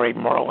to marry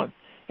Merlin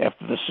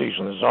after the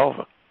season is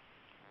over.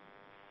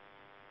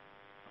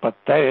 But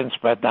they didn't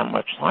spend that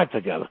much time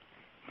together.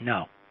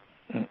 No.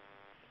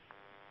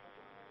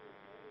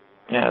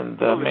 And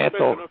Mantle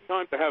spent enough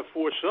time to have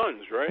 4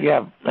 sons, right?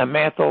 Yeah, and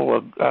Mantle,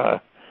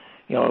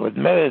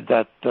 admitted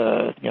that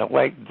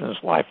late in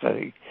his life that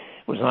he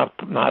was not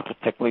a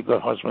particularly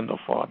good husband or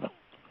father.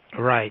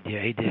 Right.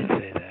 Yeah, he did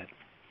say that.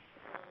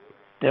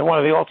 Then one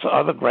of the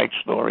other great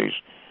stories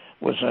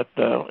was that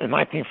in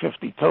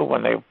 1952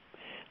 when they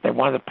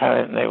won the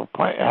pennant and they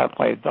had to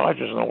play the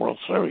Dodgers in the World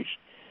Series,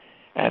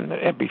 and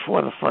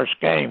before the first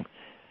game,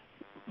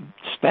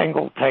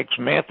 Stengel takes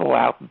Mantle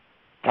out,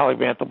 telling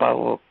Mantle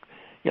about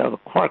the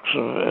quirks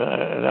of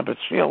Ebbets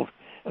Field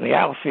in the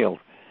outfield,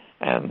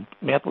 and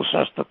Mantle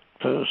says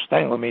to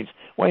Stengel,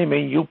 "What do you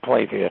mean you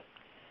played here?"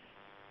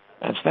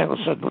 And Stengel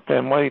said, "But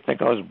then, what do you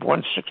think? I was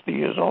born 60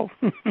 years old."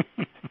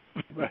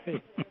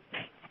 Right.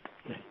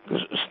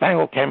 Because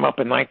Stengel came up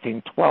in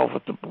 1912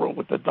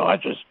 with the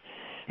Dodgers.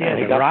 Yeah,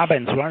 and the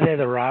Robins. Weren't they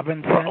the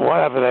Robins?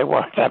 Whatever they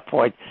were at that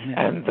point.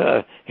 Yeah.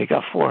 And he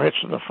got 4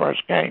 hits in the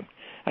first game.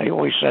 And he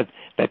always said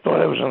they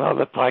thought it was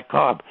another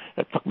Tyko.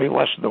 It took me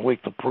less than a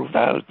week to prove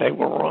that they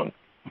were wrong.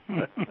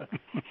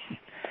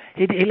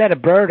 He let a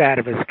bird out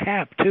of his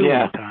cap, too,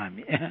 one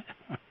time. Yeah.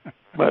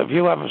 But if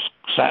you ever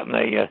sat in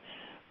I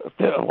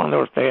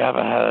wonder if they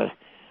ever had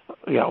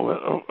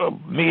a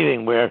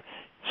meeting where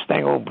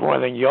Stengel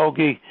brought in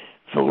Yogi,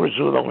 Phil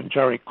Rizzuto, and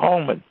Jerry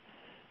Coleman.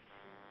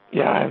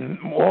 Yeah, and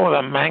all of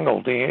them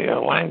mangled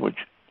the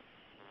language.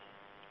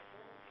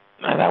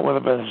 And that would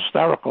have been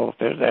hysterical if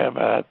they ever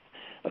had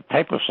a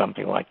tape of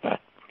something like that.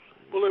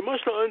 Well, they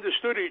must have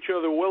understood each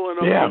other well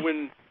enough to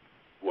win,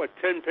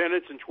 10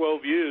 pennants in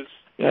 12 years.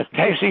 Yeah,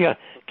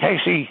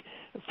 Casey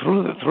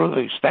threw the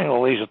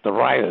Stengelese at the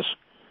writers.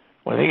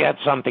 When he had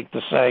something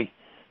to say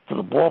to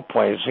the ball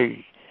players, his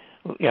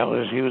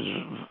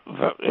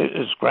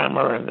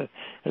grammar and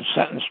his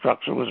sentence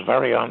structure was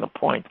very on the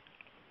point.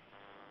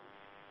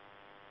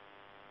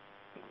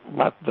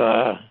 But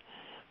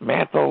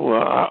Mantle,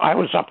 I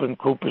was up in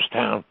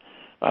Cooperstown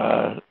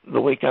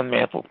the weekend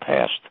Mantle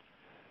passed.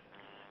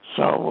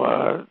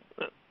 So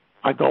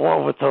I go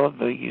over to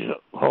the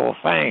Hall of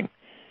Fame.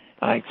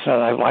 I said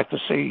I'd like to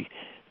see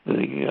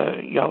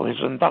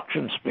his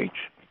induction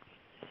speech.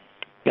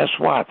 Guess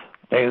what?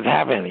 They didn't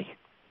have any.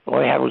 All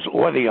they had was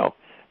audio.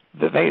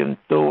 They didn't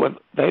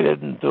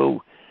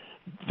do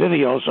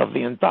videos of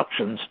the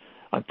inductions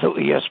until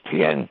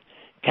ESPN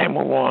came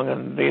along,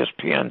 and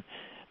ESPN,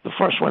 the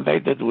first one they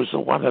did was the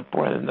one that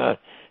brought in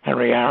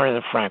Henry Aaron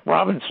and Frank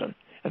Robinson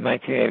in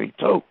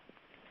 1982.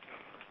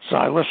 So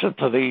I listened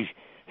to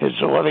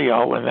his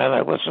audio, and then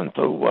I listened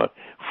to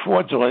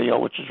Ford's audio,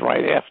 which is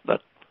right after,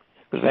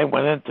 because they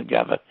went in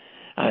together.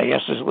 And I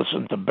guess I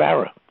listened to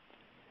Barra.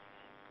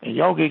 And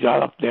Yogi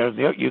got up there.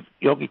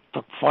 Yogi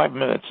took 5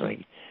 minutes,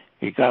 and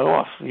he got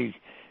off. He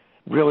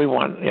really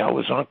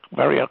was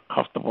very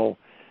uncomfortable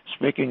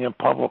speaking in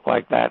public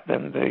like that.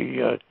 And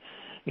he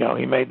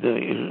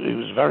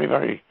was very,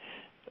 very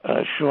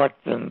short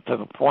and to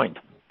the point.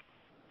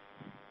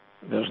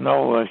 There's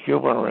no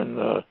humor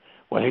in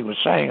what he was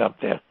saying up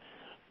there.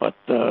 But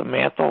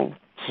Mantle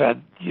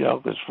said,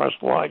 his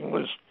first line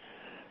was,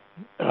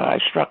 I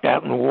struck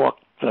out and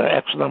walked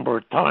X number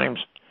of times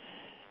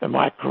in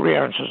my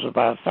career, and says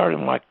about a third of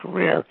my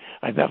career,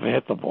 I never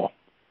hit the ball.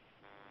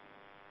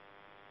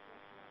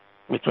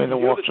 Between the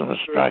walks and the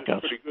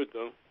strikeouts. Pretty good,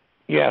 though.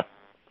 Yeah.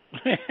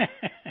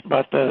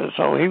 But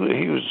so he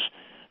was,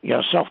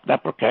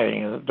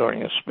 self-deprecating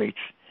during his speech.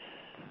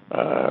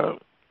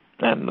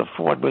 And the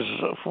Ford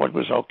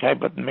was okay,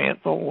 but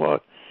Mantle.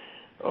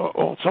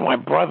 Also, my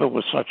brother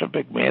was such a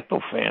big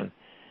Mantle fan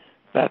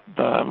that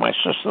my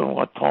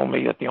sister-in-law told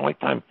me that the only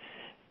time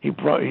he's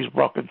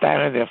broken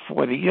down in their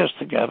 40 years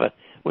together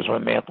was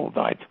when Mantle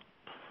died.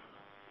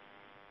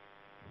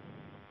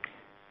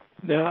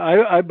 Now,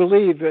 I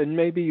believe, and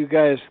maybe you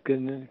guys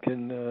can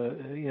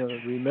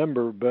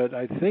remember, but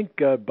I think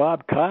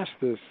Bob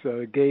Costas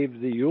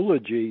gave the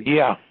eulogy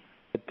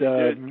at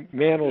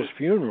Mantle's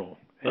funeral.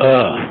 And it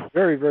was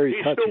very, very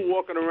touching. He's still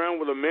walking around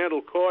with a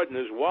Mantle card in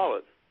his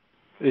wallet.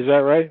 Is that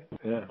right?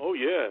 Yeah. Oh,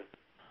 yeah.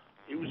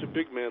 He was a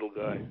big Mantle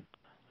guy.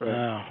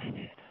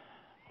 Right.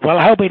 Well,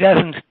 I hope he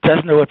doesn't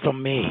do it for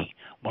me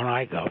when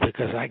I go,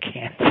 because I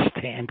can't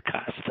stand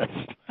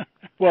Costas.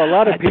 Well, a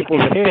lot of people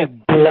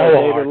can't.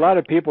 A lot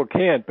of people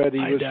can't, but he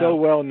was so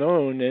well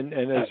known, and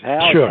as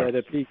Hal said,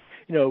 if he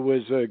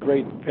was a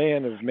great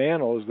fan of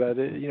Mantle's, that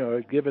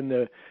given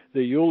the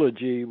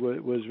eulogy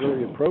was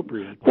very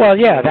appropriate. Well,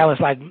 yeah, that was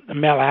like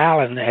Mel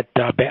Allen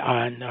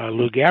on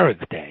Lou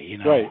Gehrig's day,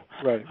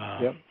 Right.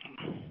 Yep.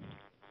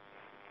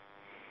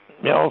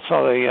 Yeah.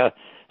 Also, the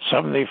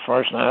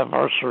 71st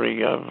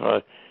anniversary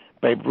of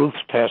Babe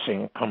Ruth's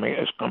passing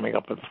is coming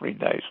up in 3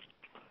 days.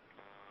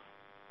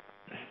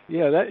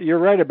 Yeah, you're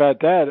right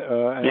about that.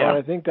 And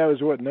I think that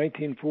was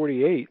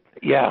 1948.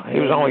 Yeah, he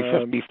was only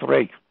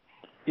 53.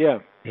 Yeah.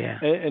 Yeah.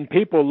 And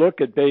people look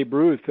at Babe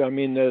Ruth. I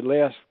mean, the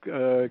last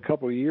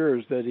couple of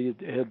years that he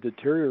had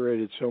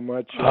deteriorated so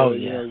much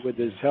with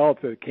his health,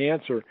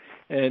 cancer.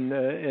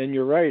 And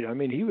you're right. I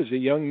mean, he was a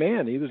young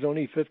man. He was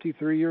only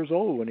 53 years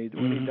old when he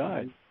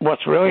died.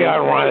 What's really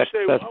ironic...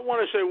 I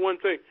want to say one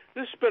thing.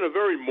 This has been a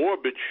very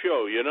morbid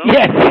show,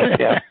 Yes.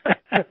 Yeah.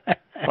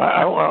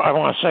 I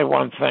want to say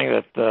one thing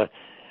that,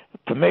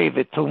 to me,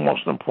 the two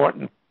most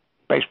important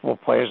baseball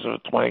players of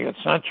the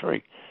 20th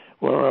century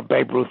were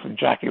Babe Ruth and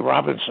Jackie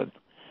Robinson.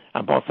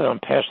 And both of them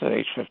passed at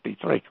age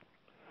 53.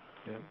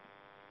 Yeah.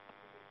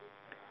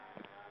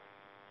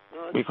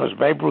 Because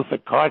Babe Ruth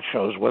at card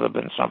shows would have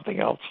been something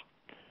else.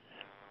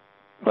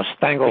 But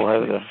Stengel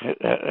had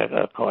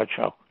a card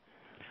show.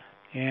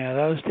 Yeah,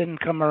 those didn't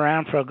come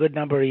around for a good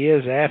number of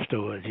years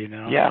afterwards,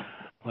 Yeah.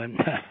 When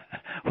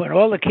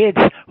all the kids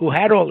who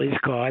had all these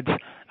cards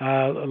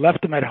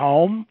left them at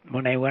home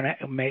when they went.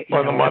 The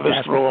mothers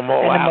threw them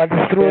all out. The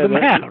mothers threw them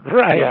out,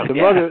 right?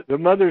 Yeah. The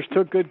mothers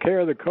took good care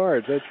of the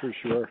cards, that's for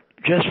sure.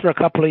 Just for a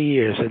couple of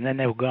years, and then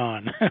they were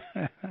gone.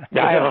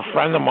 Yeah, I have a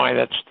friend of mine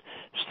that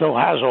still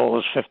has all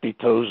his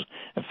 52s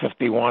and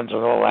 51s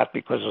and all that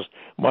because his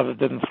mother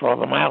didn't throw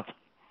them out.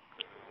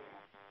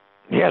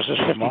 He has his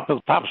 52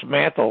 Topps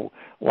Mantle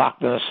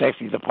locked in a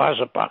safety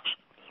deposit box.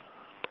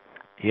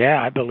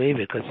 Yeah, I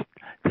believe it, because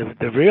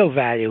the real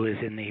value is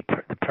in the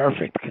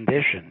perfect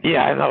condition.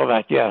 Yeah, I know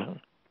that. Yeah.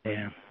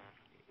 Yeah.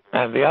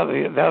 And the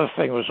other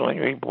thing was when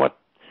he bought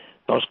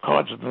those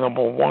cards, the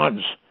number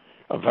ones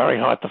are very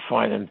hard to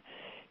find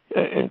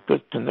in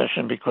good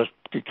condition because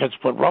the kids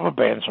put rubber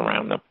bands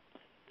around them.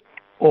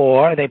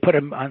 Or they put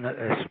them on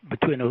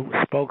between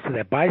the spokes of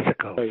their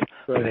bicycles,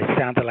 so they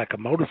sounded like a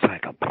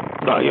motorcycle.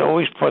 No, you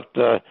always put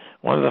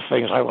one of the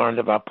things I learned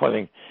about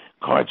putting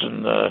cards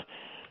in the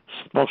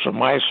spokes of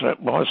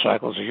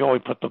motorcycles is you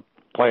always put the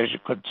players you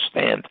couldn't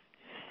stand.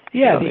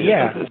 Yeah,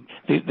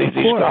 These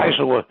guys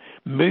who were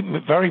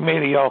very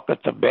mediocre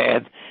to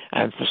bad,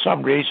 and for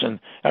some reason,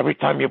 every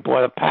time you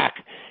bought a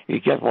pack, you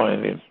get one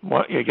of them.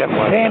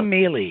 Sam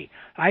Mealy.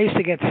 I used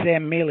to get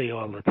Sam Mealy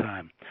all the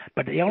time.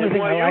 But the only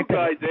thing I liked...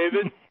 guy,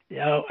 David.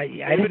 Oh, I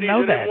didn't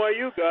know that. He's an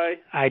NYU guy.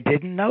 I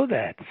didn't know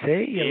that.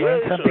 See, you He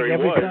learn is, something or he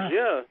every was. time.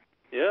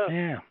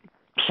 Yeah.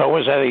 So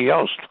was Eddie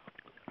Yost.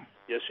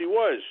 Yes, he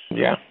was.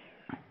 Yeah.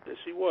 Yes,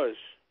 he was.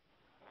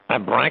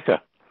 And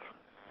Branca.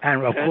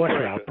 And of course,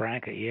 Branca. Ralph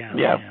Branca. Yeah.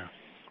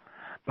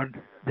 But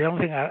the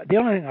only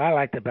thing I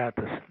liked about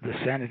the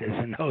Senators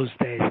in those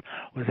days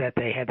was that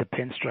they had the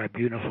pinstripe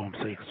uniform,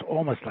 so it was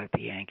almost like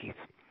the Yankees.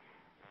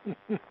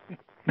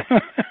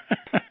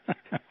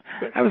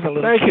 I was a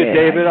little Thank kid. you,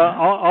 David.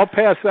 I'll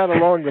pass that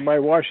along to my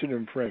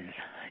Washington friends.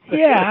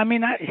 Yeah, I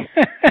mean,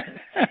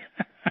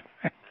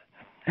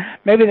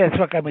 maybe that's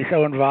what got me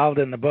so involved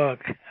in the book.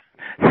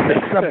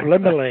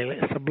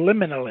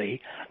 Subliminally.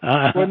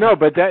 Well, no,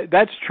 but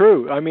that's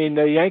true. I mean,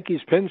 the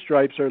Yankees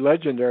pinstripes are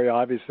legendary,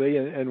 obviously,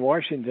 and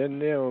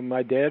Washington. You know,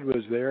 my dad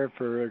was there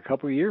for a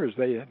couple of years.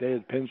 They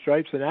had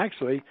pinstripes, and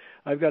actually,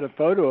 I've got a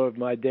photo of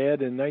my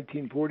dad in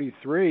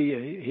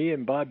 1943. He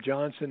and Bob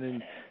Johnson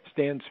and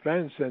Stan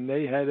Spence, and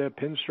they had a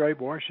pinstripe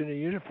Washington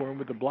uniform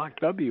with a block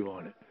W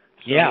on it.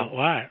 So, yeah,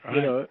 right.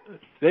 You know,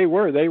 they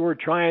were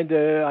trying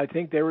to. I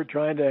think they were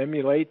trying to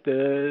emulate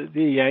the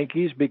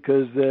Yankees,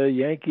 because the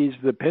Yankees,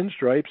 the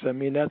pinstripes. I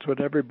mean, that's what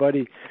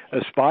everybody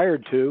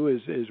aspired to,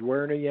 is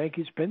wearing a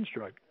Yankees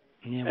pinstripe.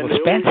 Yeah, well,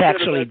 Spence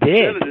actually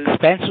did.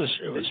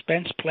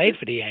 Spence played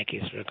for the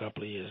Yankees for a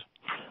couple of years.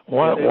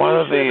 One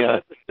of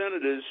the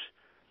Senators,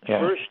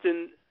 first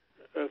in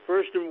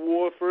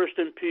war, first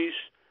in peace,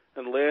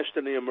 and last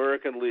in the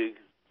American League.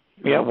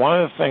 Yeah, one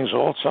of the things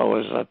also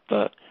is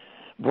that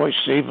Roy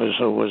Severs,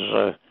 who was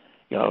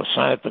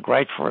signed at the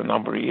Great for a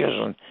number of years,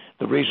 and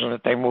the reason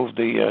that they moved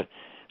the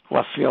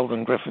left field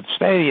in Griffith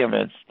Stadium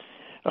is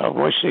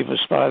Roy Severs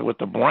started with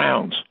the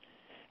Browns,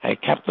 and he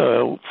kept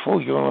the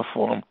full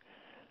uniform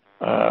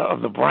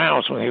of the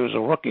Browns when he was a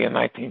rookie in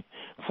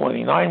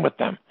 1949 with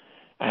them.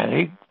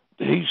 And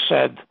he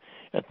said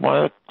at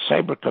one of the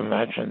Sabre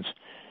conventions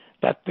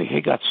that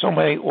he got so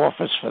many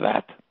offers for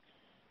that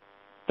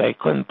they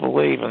couldn't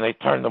believe, and they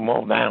turned them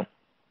all down.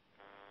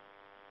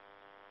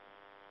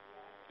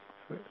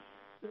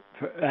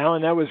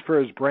 Alan, that was for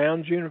his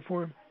Browns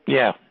uniform?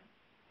 Yeah.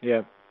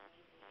 Yeah.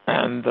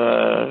 And,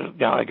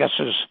 I guess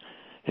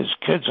his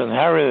kids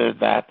inherited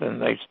that,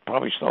 and they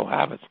probably still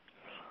have it.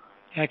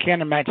 I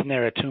can't imagine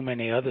there are too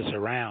many others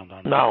around.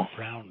 No.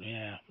 Brown,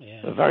 yeah.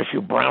 There are very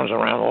few Browns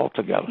around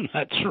altogether.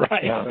 That's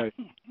right. Yeah.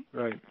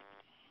 Right.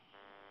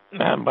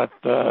 But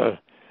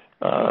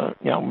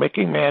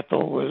Mickey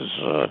Mantle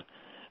was...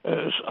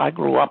 I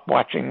grew up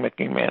watching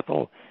Mickey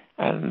Mantle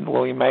and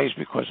Willie Mays,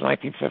 because in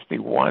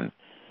 1951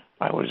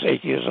 I was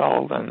 8 years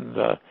old, and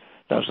that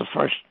was the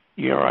first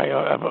year I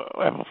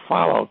ever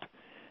followed.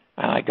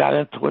 And I got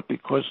into it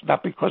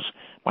not because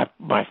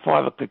my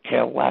father could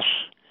care less.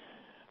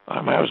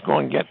 I was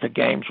going to get to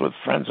games with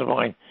friends of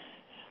mine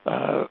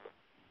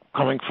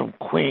coming from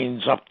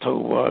Queens up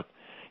to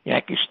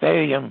Yankee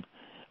Stadium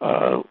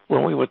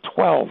when we were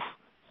 12,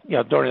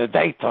 during the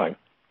daytime.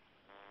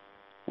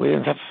 We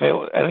didn't have to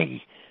feel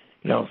any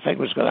thing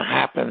was going to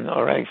happen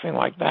or anything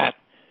like that.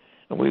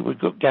 And we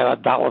would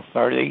get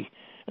 $1.30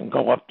 and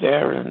go up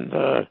there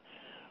and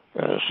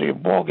see a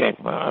ball game.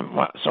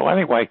 So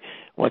anyway,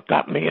 what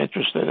got me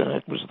interested in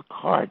it was the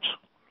cards,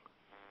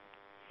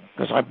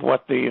 because I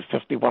bought the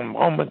 51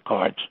 moment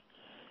cards,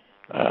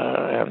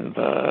 and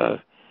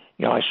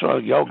I saw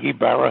Yogi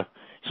Berra.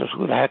 Says,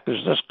 "Who the heck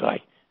is this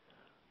guy?"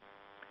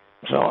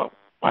 So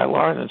I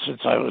learned, and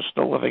since I was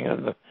still living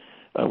in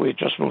we had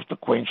just moved to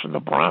Queens from the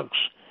Bronx,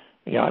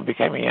 I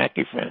became a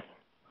Yankee fan.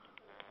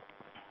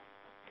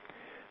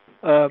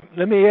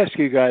 Let me ask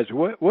you guys,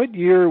 what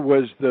year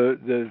was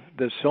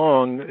the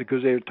song,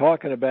 because they were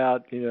talking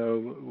about,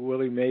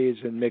 Willie Mays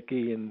and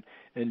Mickey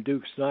and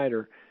Duke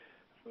Snider.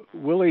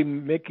 Willie,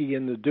 Mickey,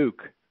 and the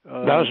Duke.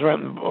 That was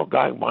written by a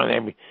guy by the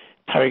name of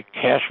Terry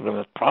Cashman.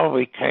 It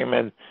probably came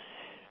in.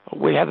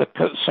 We had the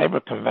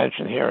Sabre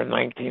convention here in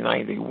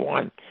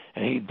 1991,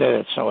 and he did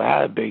it, so it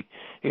had to be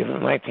either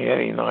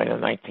 1989 or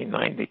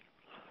 1990.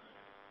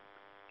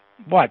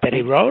 What, that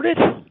he wrote it?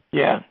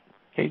 Yeah.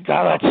 He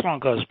got that song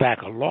goes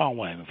back a long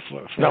way.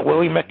 No,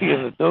 Willie, Mickey,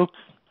 and the Duke?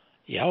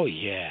 Yeah, oh,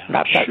 yeah.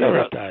 I'm sure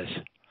it does.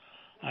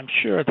 I'm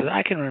sure it does.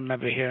 I can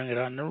remember hearing it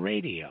on the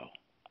radio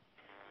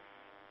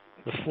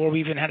before we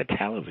even had a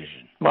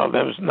television. Well,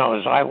 there was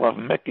I Love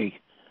Mickey.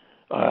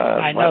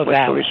 I know with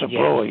that Teresa one,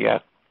 Brewer, yeah.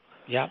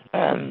 Yeah.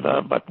 And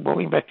but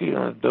Willie, Mickey,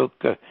 and the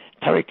Duke,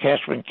 Terry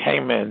Cashman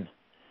came in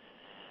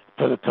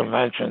to the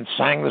convention,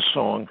 sang the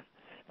song,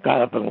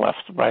 got up and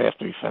left right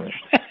after he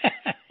finished.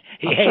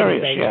 He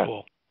hated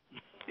baseball.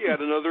 He had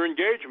another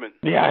engagement.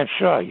 Yeah, I'm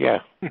sure, yeah.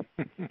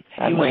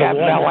 And we had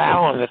Mel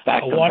Allen at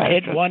that convention. A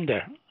one-hit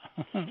wonder.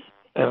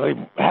 And we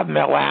had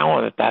Mel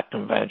Allen at that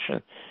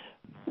convention.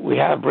 We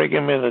had to bring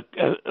him in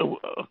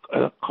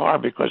a car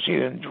because he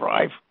didn't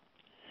drive.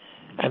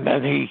 And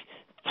then he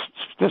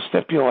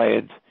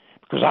stipulated,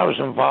 because I was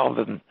involved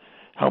in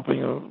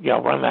helping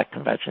run that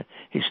convention,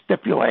 he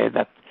stipulated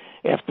that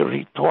after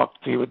he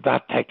talked, he would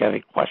not take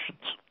any questions.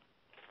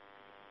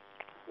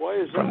 Why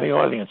is that? From the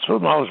audience. Who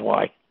knows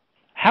why?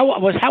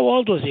 How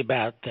old was he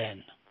about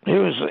then? He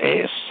was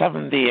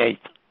 78.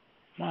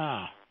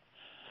 Wow.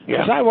 Yeah.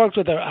 Because I worked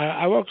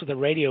with a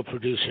radio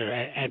producer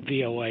at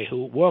VOA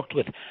who worked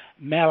with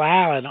Mel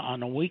Allen on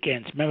the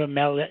weekends. Remember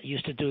Mel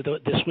used to do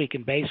This Week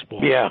in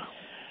Baseball? Yeah.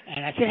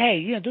 And I said,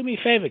 hey, do me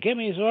a favor, get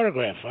me his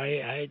autograph.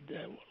 I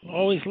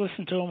always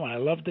listened to him. I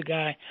loved the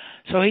guy.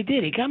 So he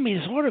did. He got me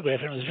his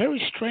autograph, and it was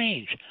very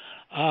strange.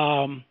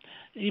 Because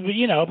he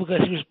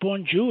was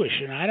born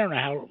Jewish, and I don't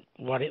know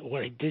what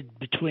he did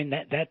between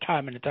that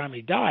time and the time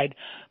he died.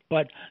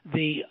 But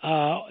the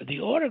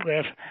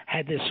autograph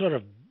had this sort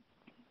of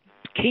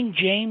King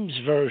James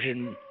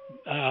version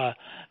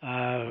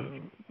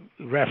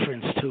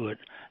reference to it,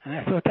 and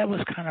I thought that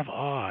was kind of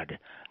odd.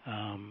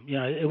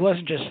 It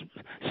wasn't just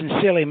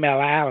sincerely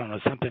Mel Allen or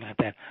something like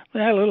that. It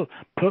had a little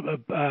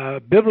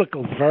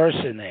biblical verse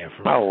in there.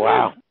 Oh,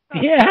 wow.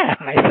 Yeah,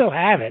 I still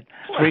have it.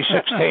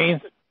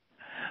 316?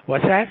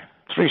 What's that?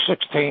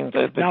 316,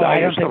 the guy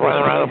used to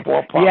run around the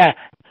ballpark. Yeah,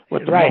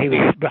 with the right. He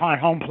was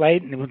behind home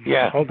plate and he would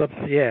hold up.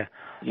 Yeah.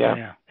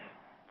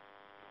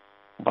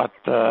 But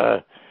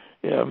Mel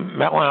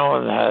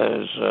Allen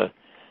has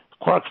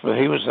quirks, but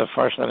he was the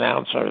first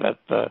announcer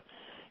that,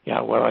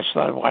 when I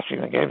started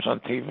watching the games on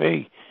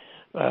TV.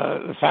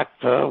 In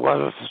fact,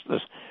 one of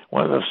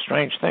the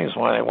strange things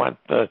when I went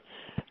to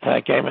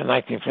that game in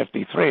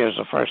 1953, it was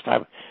the first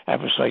time I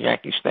ever saw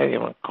Yankee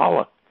Stadium in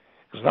color,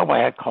 because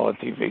nobody had color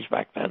TVs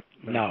back then.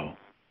 No.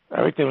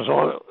 Everything was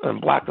all in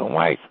black and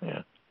white.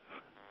 Yeah.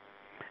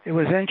 It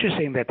was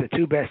interesting that the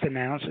two best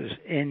announcers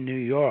in New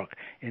York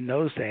in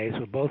those days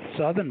were both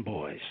Southern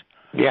boys.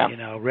 Yeah.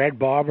 Red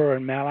Barber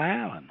and Mel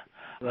Allen.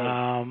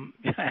 Right.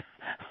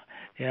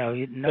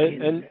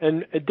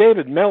 And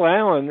David, Mel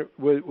Allen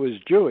was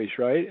Jewish,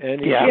 right?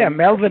 And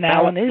Melvin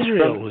Allen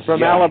Israel was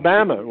from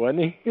Alabama,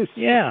 wasn't he?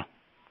 Yeah,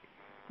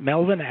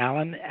 Melvin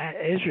Allen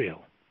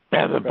Israel.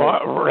 Yeah,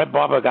 Red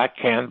Barber got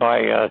canned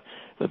by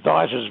the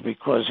Dodgers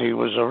because he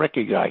was a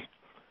Ricky guy.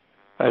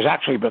 He was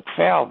actually a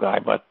McPhail guy,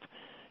 but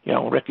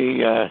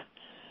Ricky,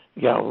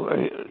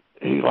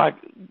 he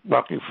liked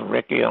working for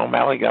Ricky, and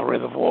O'Malley got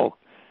rid of all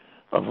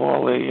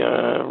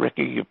the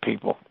Ricky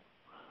people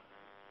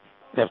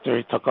after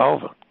he took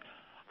over.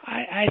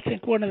 I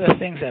think one of the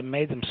things that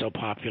made them so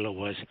popular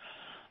was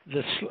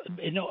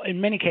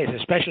in many cases,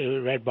 especially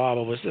with Red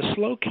Barber, was the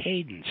slow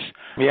cadence.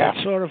 Yeah.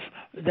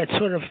 That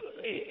sort of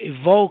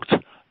evoked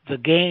the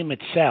game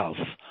itself.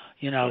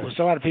 Because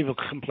a lot of people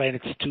complain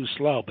it's too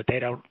slow, but they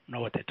don't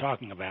know what they're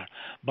talking about.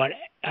 But,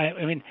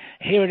 I mean,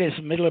 here it is,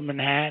 middle of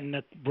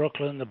Manhattan,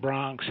 Brooklyn, the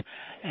Bronx,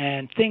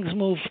 and things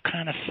move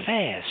kind of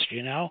fast,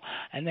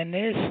 And then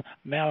there's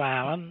Mel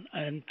Allen,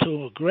 and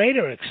to a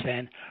greater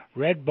extent,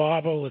 Red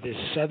Barber with his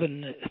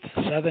southernisms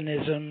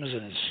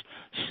and his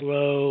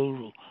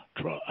slow.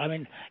 I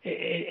mean,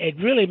 it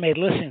really made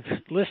listening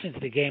to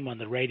the game on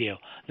the radio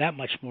that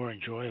much more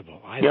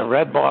enjoyable.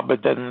 Red Barber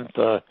didn't.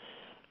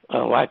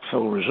 Like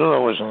Phil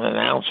Rizzuto as an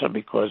announcer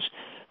because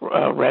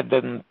Red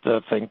didn't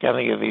think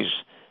any of these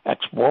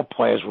ex-ball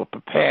players were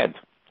prepared.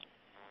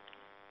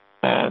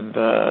 And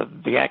the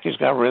Yankees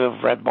got rid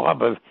of Red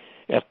Barber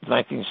after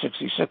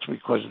 1966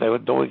 because they were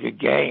doing a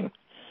game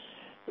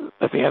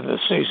at the end of the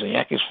season. The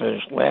Yankees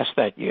finished last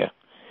that year.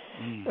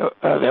 They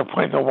were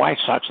playing the White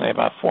Sox, and they had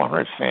about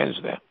 400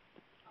 fans there.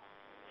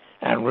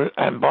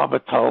 And Barber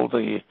told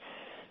the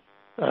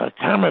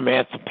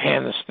cameraman to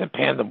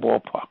pan the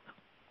ballpark.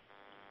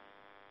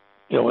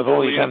 With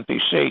all these empty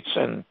seats,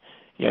 and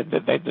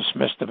they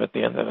dismissed him at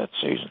the end of that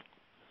season.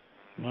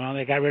 Well,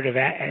 they got rid of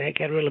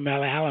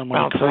Mel Allen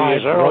when the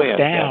Clyde broke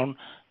down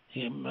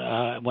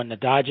when the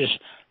Dodgers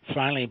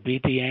finally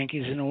beat the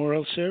Yankees in the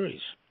World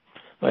Series.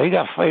 Well, he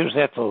was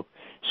there till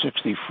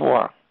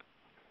 '64,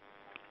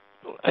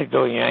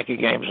 doing Yankee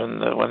games,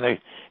 and when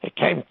it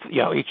came,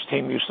 each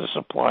team used to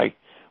supply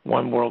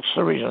one World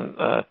Series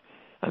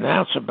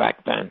announcer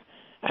back then,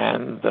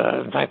 and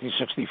in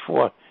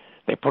 1964.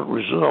 They put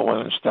Rizzuto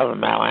in instead of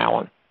Mel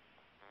Allen.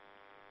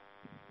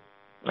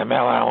 And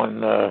Mel Allen,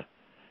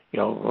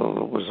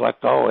 was let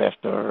go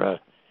after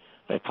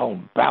they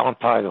told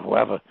Ballantyne or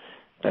whoever.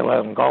 They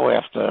let him go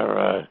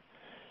after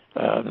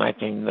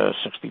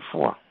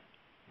 1964.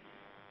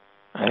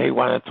 And he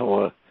went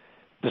into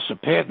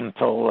disappeared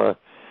until,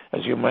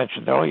 as you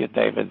mentioned earlier,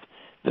 David,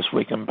 This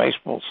Week in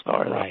Baseball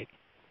started. Right.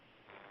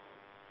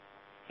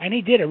 And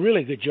he did a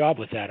really good job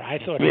with that. I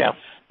thought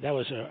that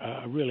was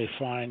a really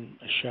fine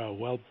show.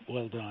 Well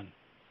done.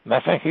 And I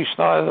think he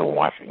started in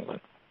Washington.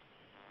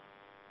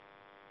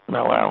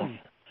 Mel Allen.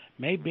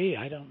 Maybe,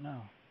 I don't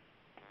know.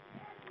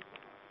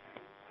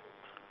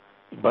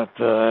 But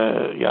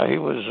he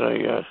was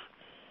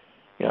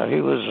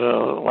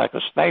like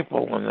a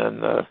staple. And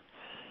then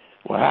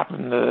what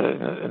happened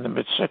in the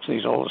mid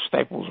 '60s? All the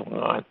staples were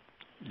gone.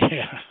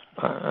 Yeah.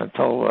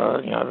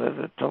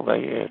 Until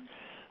they.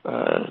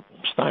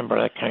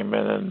 Steinbrenner came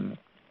in and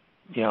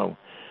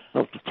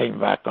built the team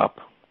back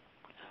up.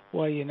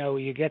 Well,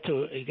 you get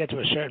to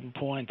a certain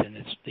point,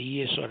 and the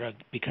years sort of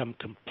become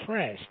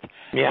compressed.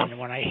 Yeah. And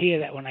when I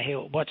hear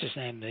what's his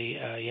name,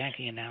 the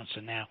Yankee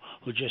announcer now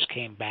who just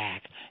came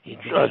back,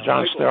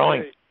 John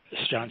Sterling.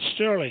 John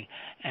Sterling,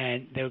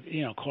 and they're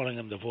calling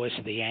him the voice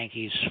of the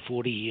Yankees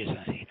 40 years. And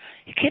I think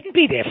he couldn't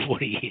be there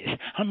 40 years.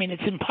 I mean,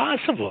 it's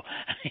impossible.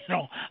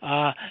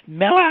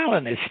 Mel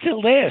Allen is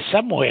still there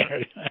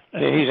somewhere.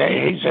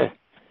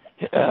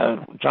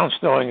 John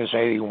Sterling is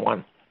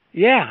 81.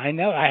 Yeah, I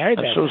know. I heard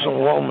that. Susan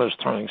Wolman is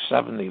turning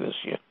 70 this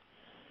year.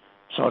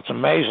 So it's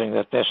amazing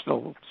that they're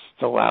still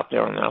out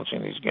there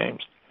announcing these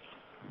games.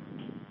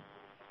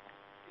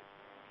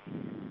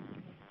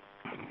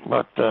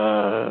 But we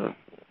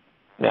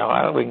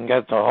can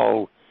get the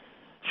whole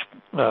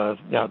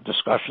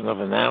discussion of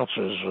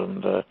announcers,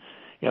 and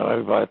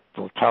everybody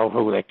will tell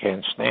who they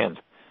can't stand.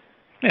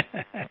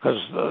 Because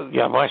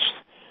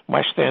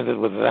my standard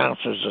with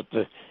announcers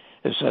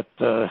is that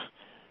the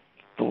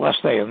less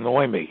they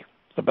annoy me,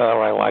 the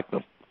better I like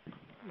them.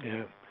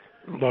 Yeah.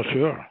 Well,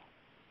 sure.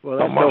 Well,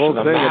 that's the whole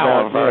thing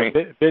about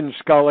Vin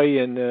Scully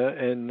and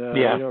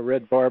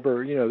Red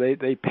Barber.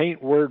 They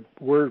paint word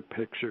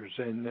pictures,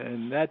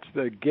 and that's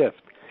the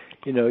gift.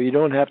 You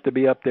don't have to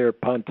be up there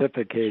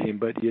pontificating,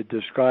 but you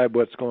describe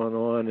what's going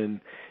on,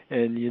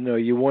 and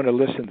you want to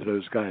listen to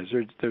those guys.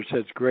 They're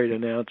such great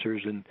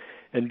announcers, and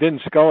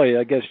Vin Scully,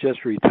 I guess,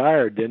 just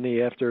retired, didn't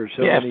he? After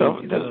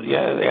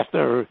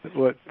after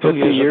what 50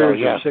 years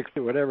ago, or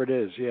 60, whatever it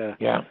is. Yeah.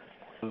 Yeah.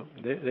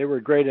 They were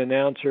great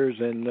announcers,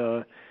 and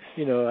I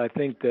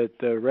think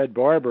that Red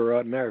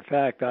Barber, matter of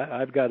fact,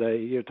 I've got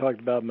you talked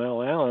about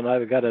Mel Allen,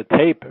 I've got a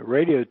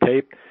radio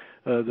tape,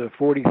 the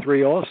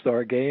 43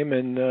 All-Star game,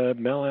 and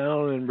Mel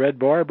Allen and Red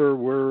Barber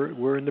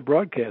were in the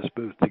broadcast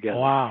booth together.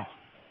 Wow.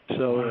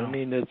 So, wow. I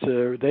mean, they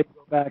go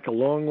back a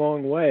long,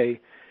 long way.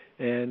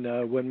 And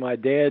when my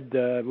dad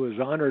was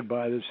honored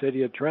by the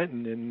city of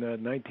Trenton in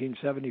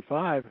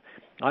 1975,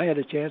 I had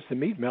a chance to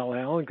meet Mel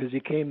Allen because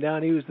he came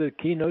down. He was the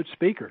keynote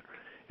speaker.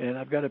 And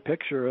I've got a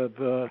picture of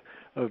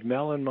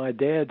Mel and my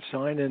dad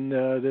signing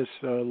this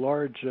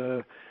large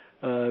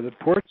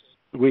portrait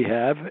we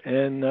have.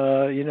 And,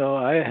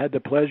 I had the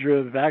pleasure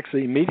of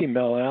actually meeting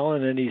Mel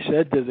Allen. And he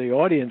said to the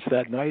audience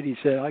that night, he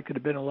said, I could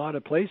have been a lot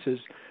of places,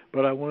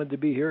 but I wanted to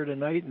be here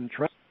tonight and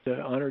try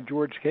to honor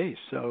George Case.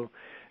 So,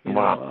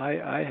 wow.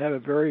 I have a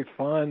very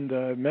fond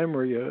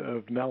memory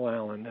of Mel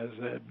Allen,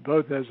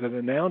 both as an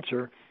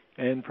announcer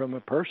and from a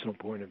personal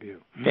point of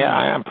view. Yeah,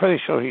 I'm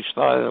pretty sure he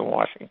started in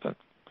Washington.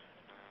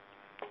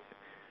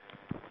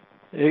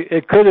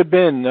 It could have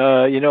been,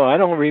 I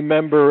don't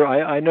remember.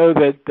 I know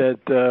that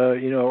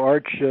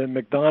Arch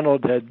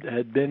McDonald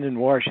had been in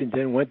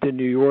Washington, went to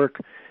New York,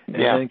 and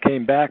then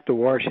came back to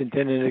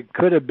Washington. And it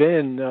could have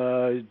been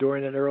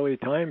during an early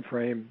time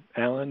frame,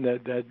 Alan,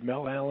 that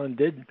Mel Allen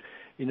did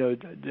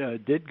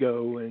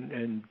go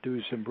and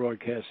do some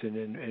broadcasting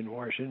in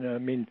Washington. I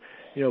mean,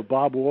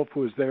 Bob Wolf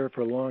was there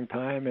for a long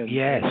time, and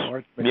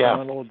Arch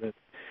McDonald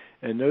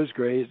and those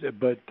greats.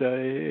 But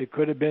it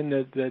could have been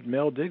that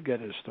Mel did get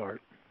his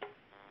start.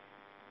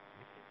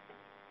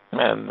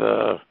 And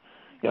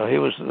he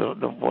was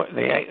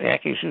the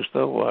Yankees used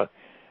to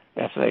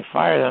after they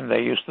fired him,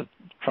 they used to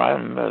try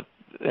him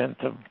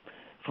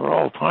for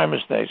old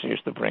timers days. They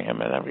used to bring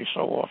him in every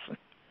so often.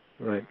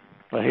 Right.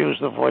 But he was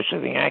the voice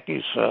of the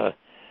Yankees. When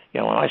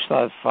I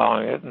started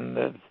following it, and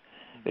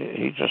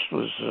he just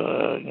was.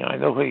 I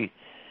know when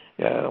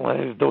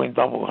he was doing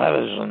double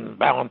headers and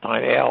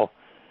Valentine Ale.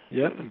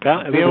 Yep, it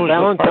was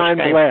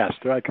Valentine's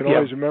last. I can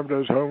always remember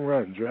those home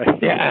runs,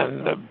 right? Yeah,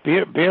 and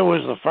beer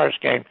was the first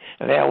game,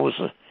 and Ale was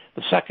the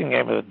second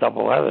game of the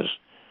doubleheaders.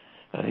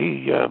 And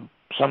he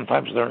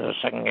sometimes during the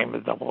second game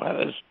of the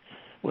doubleheaders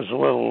was a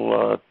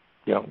little,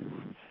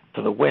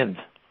 to the wind.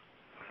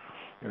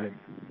 Right.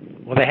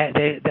 Well,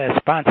 their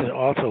sponsor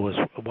also was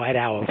White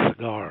Owl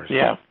Cigars.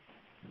 Yeah,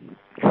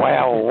 White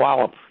Owl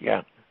Wallop.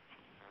 Yeah.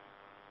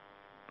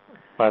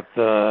 But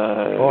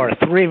or a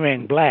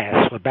 3-ring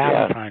blast with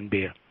Valentine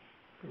beer.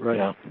 Right.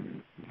 Yeah.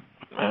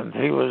 And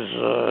he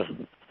was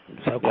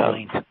so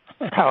quaint.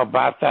 How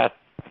about that?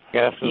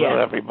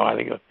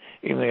 Everybody,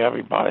 evening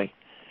everybody,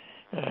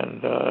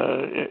 and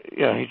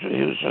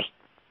he was just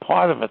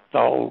part of it.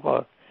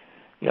 The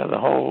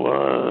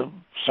whole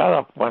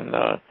setup when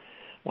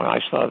I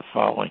started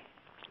following.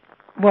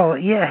 Well,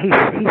 he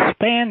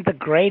spanned the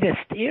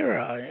greatest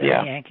era in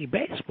Yankee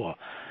baseball.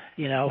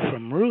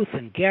 From Ruth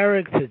and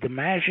Gehrig to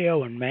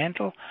DiMaggio and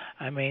Mantle.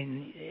 I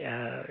mean,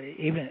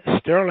 even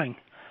Sterling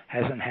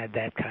hasn't had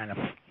that kind of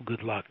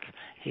good luck.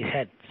 He's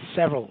had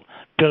several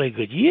really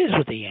good years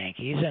with the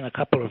Yankees and a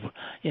couple of,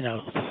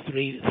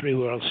 three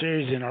World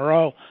Series in a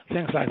row,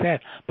 things like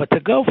that. But to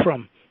go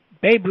from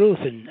Babe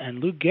Ruth and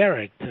Lou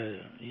Gehrig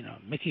to,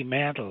 Mickey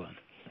Mantle and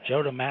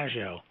Joe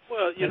DiMaggio.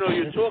 Well,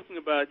 you're talking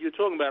about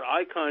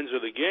icons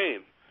of the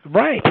game.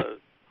 Right.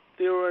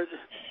 There were.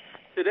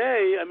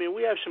 Today, I mean,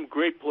 we have some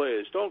great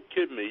players. Don't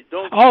kid me.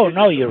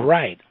 You're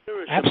right.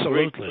 There are some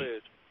Absolutely. Great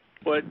players.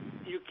 But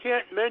you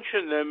can't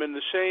mention them in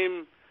the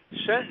same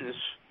sentence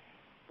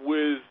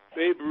with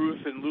Babe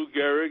Ruth and Lou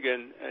Gehrig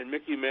and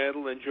Mickey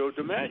Mantle and Joe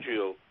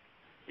DiMaggio.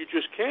 You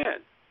just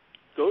can't.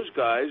 Those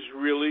guys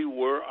really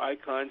were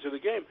icons of the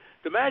game.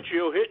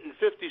 DiMaggio hit in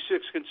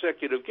 56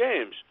 consecutive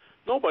games.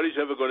 Nobody's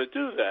ever going to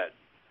do that.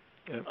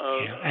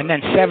 And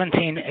then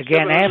 17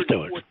 again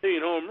afterwards.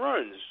 14 home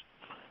runs.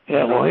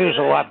 Yeah, well, he was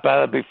a lot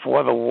better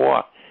before the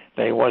war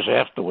than he was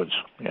afterwards.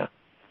 Yeah.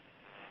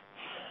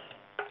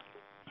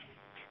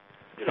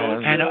 You know,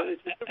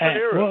 it's a different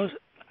era.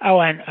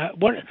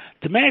 What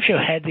DiMaggio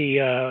had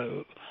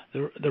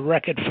the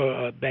record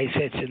for base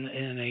hits in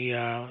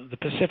the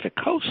Pacific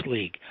Coast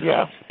League.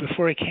 Yeah.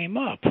 Before he came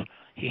up,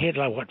 he hit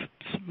like what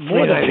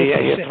more than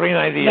 56.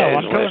 398. No,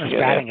 I'm talking his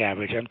batting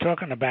average. I'm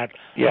talking about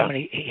how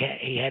many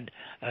he had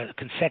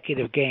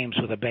consecutive games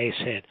with a base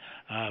hit.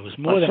 It was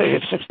more than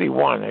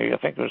 61. I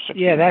think it was 61.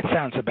 Yeah, that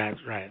sounds about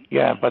right.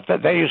 Yeah, but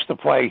they used to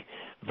play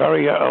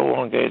very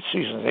elongated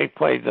seasons. They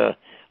played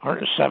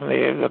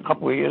 170. A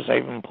couple of years they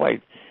even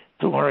played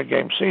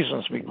 200-game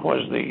seasons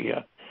because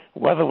the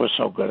weather was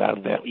so good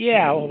out there.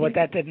 Yeah, well, but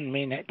that didn't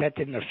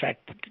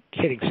affect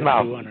hitting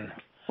 61. No.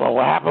 Well,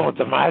 what happened with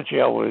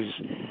DiMaggio was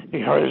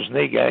he hurt his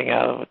knee getting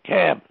out of a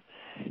cab,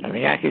 and the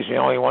Yankees are the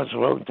only ones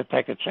willing to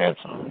take a chance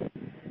on him.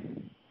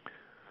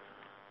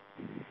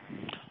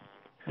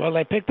 Well,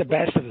 they picked the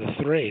best of the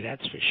three,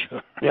 that's for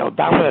sure. Yeah,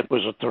 Dominic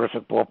was a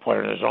terrific ball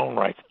player in his own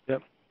right.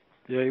 Yep.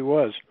 Yeah, he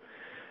was.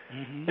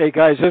 Mm-hmm. Hey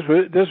guys, this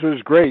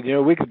was great. You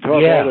know, we could talk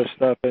all this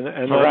stuff, and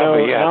Forever, I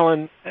know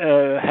Alan,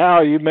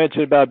 Hal, you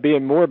mentioned about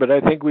being more, but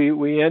I think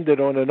we ended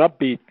on an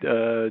upbeat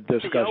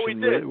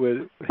discussion. Yeah, we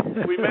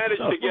did. We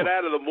managed to get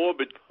out of the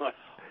morbid part.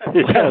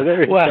 Yeah,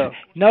 there you go.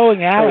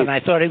 Knowing Alan, I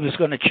thought he was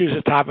going to choose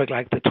a topic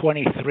like the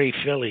 23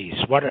 Phillies.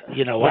 What?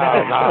 No.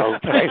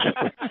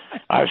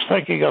 I was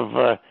thinking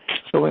of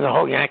doing the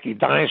whole Yankee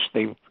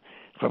dynasty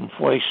from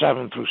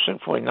 47 through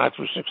 49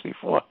 through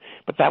 64,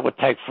 but that would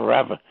take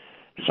forever.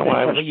 So when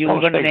I was you were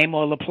going to name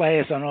all the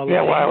players on all the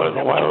teams.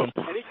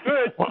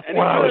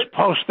 When I was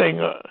posting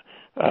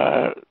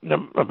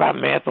about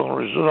Mantle and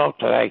Rizzuto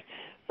today,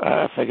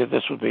 I figured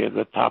this would be a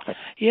good topic.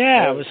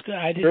 Yeah, it was good.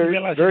 I didn't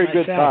realize very it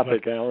myself, good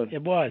topic, Alan.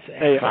 It was.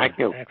 Hey, thank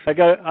you.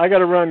 Excellent. I got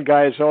to run,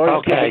 guys. So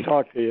always good to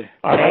talk to you.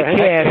 All right. Take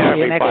care. See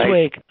you next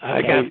week.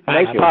 Okay.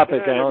 Nice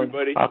topic, Alan.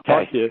 Everybody. Okay.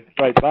 Talk to you.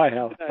 Right. Bye,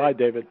 Hal. Bye,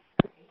 David.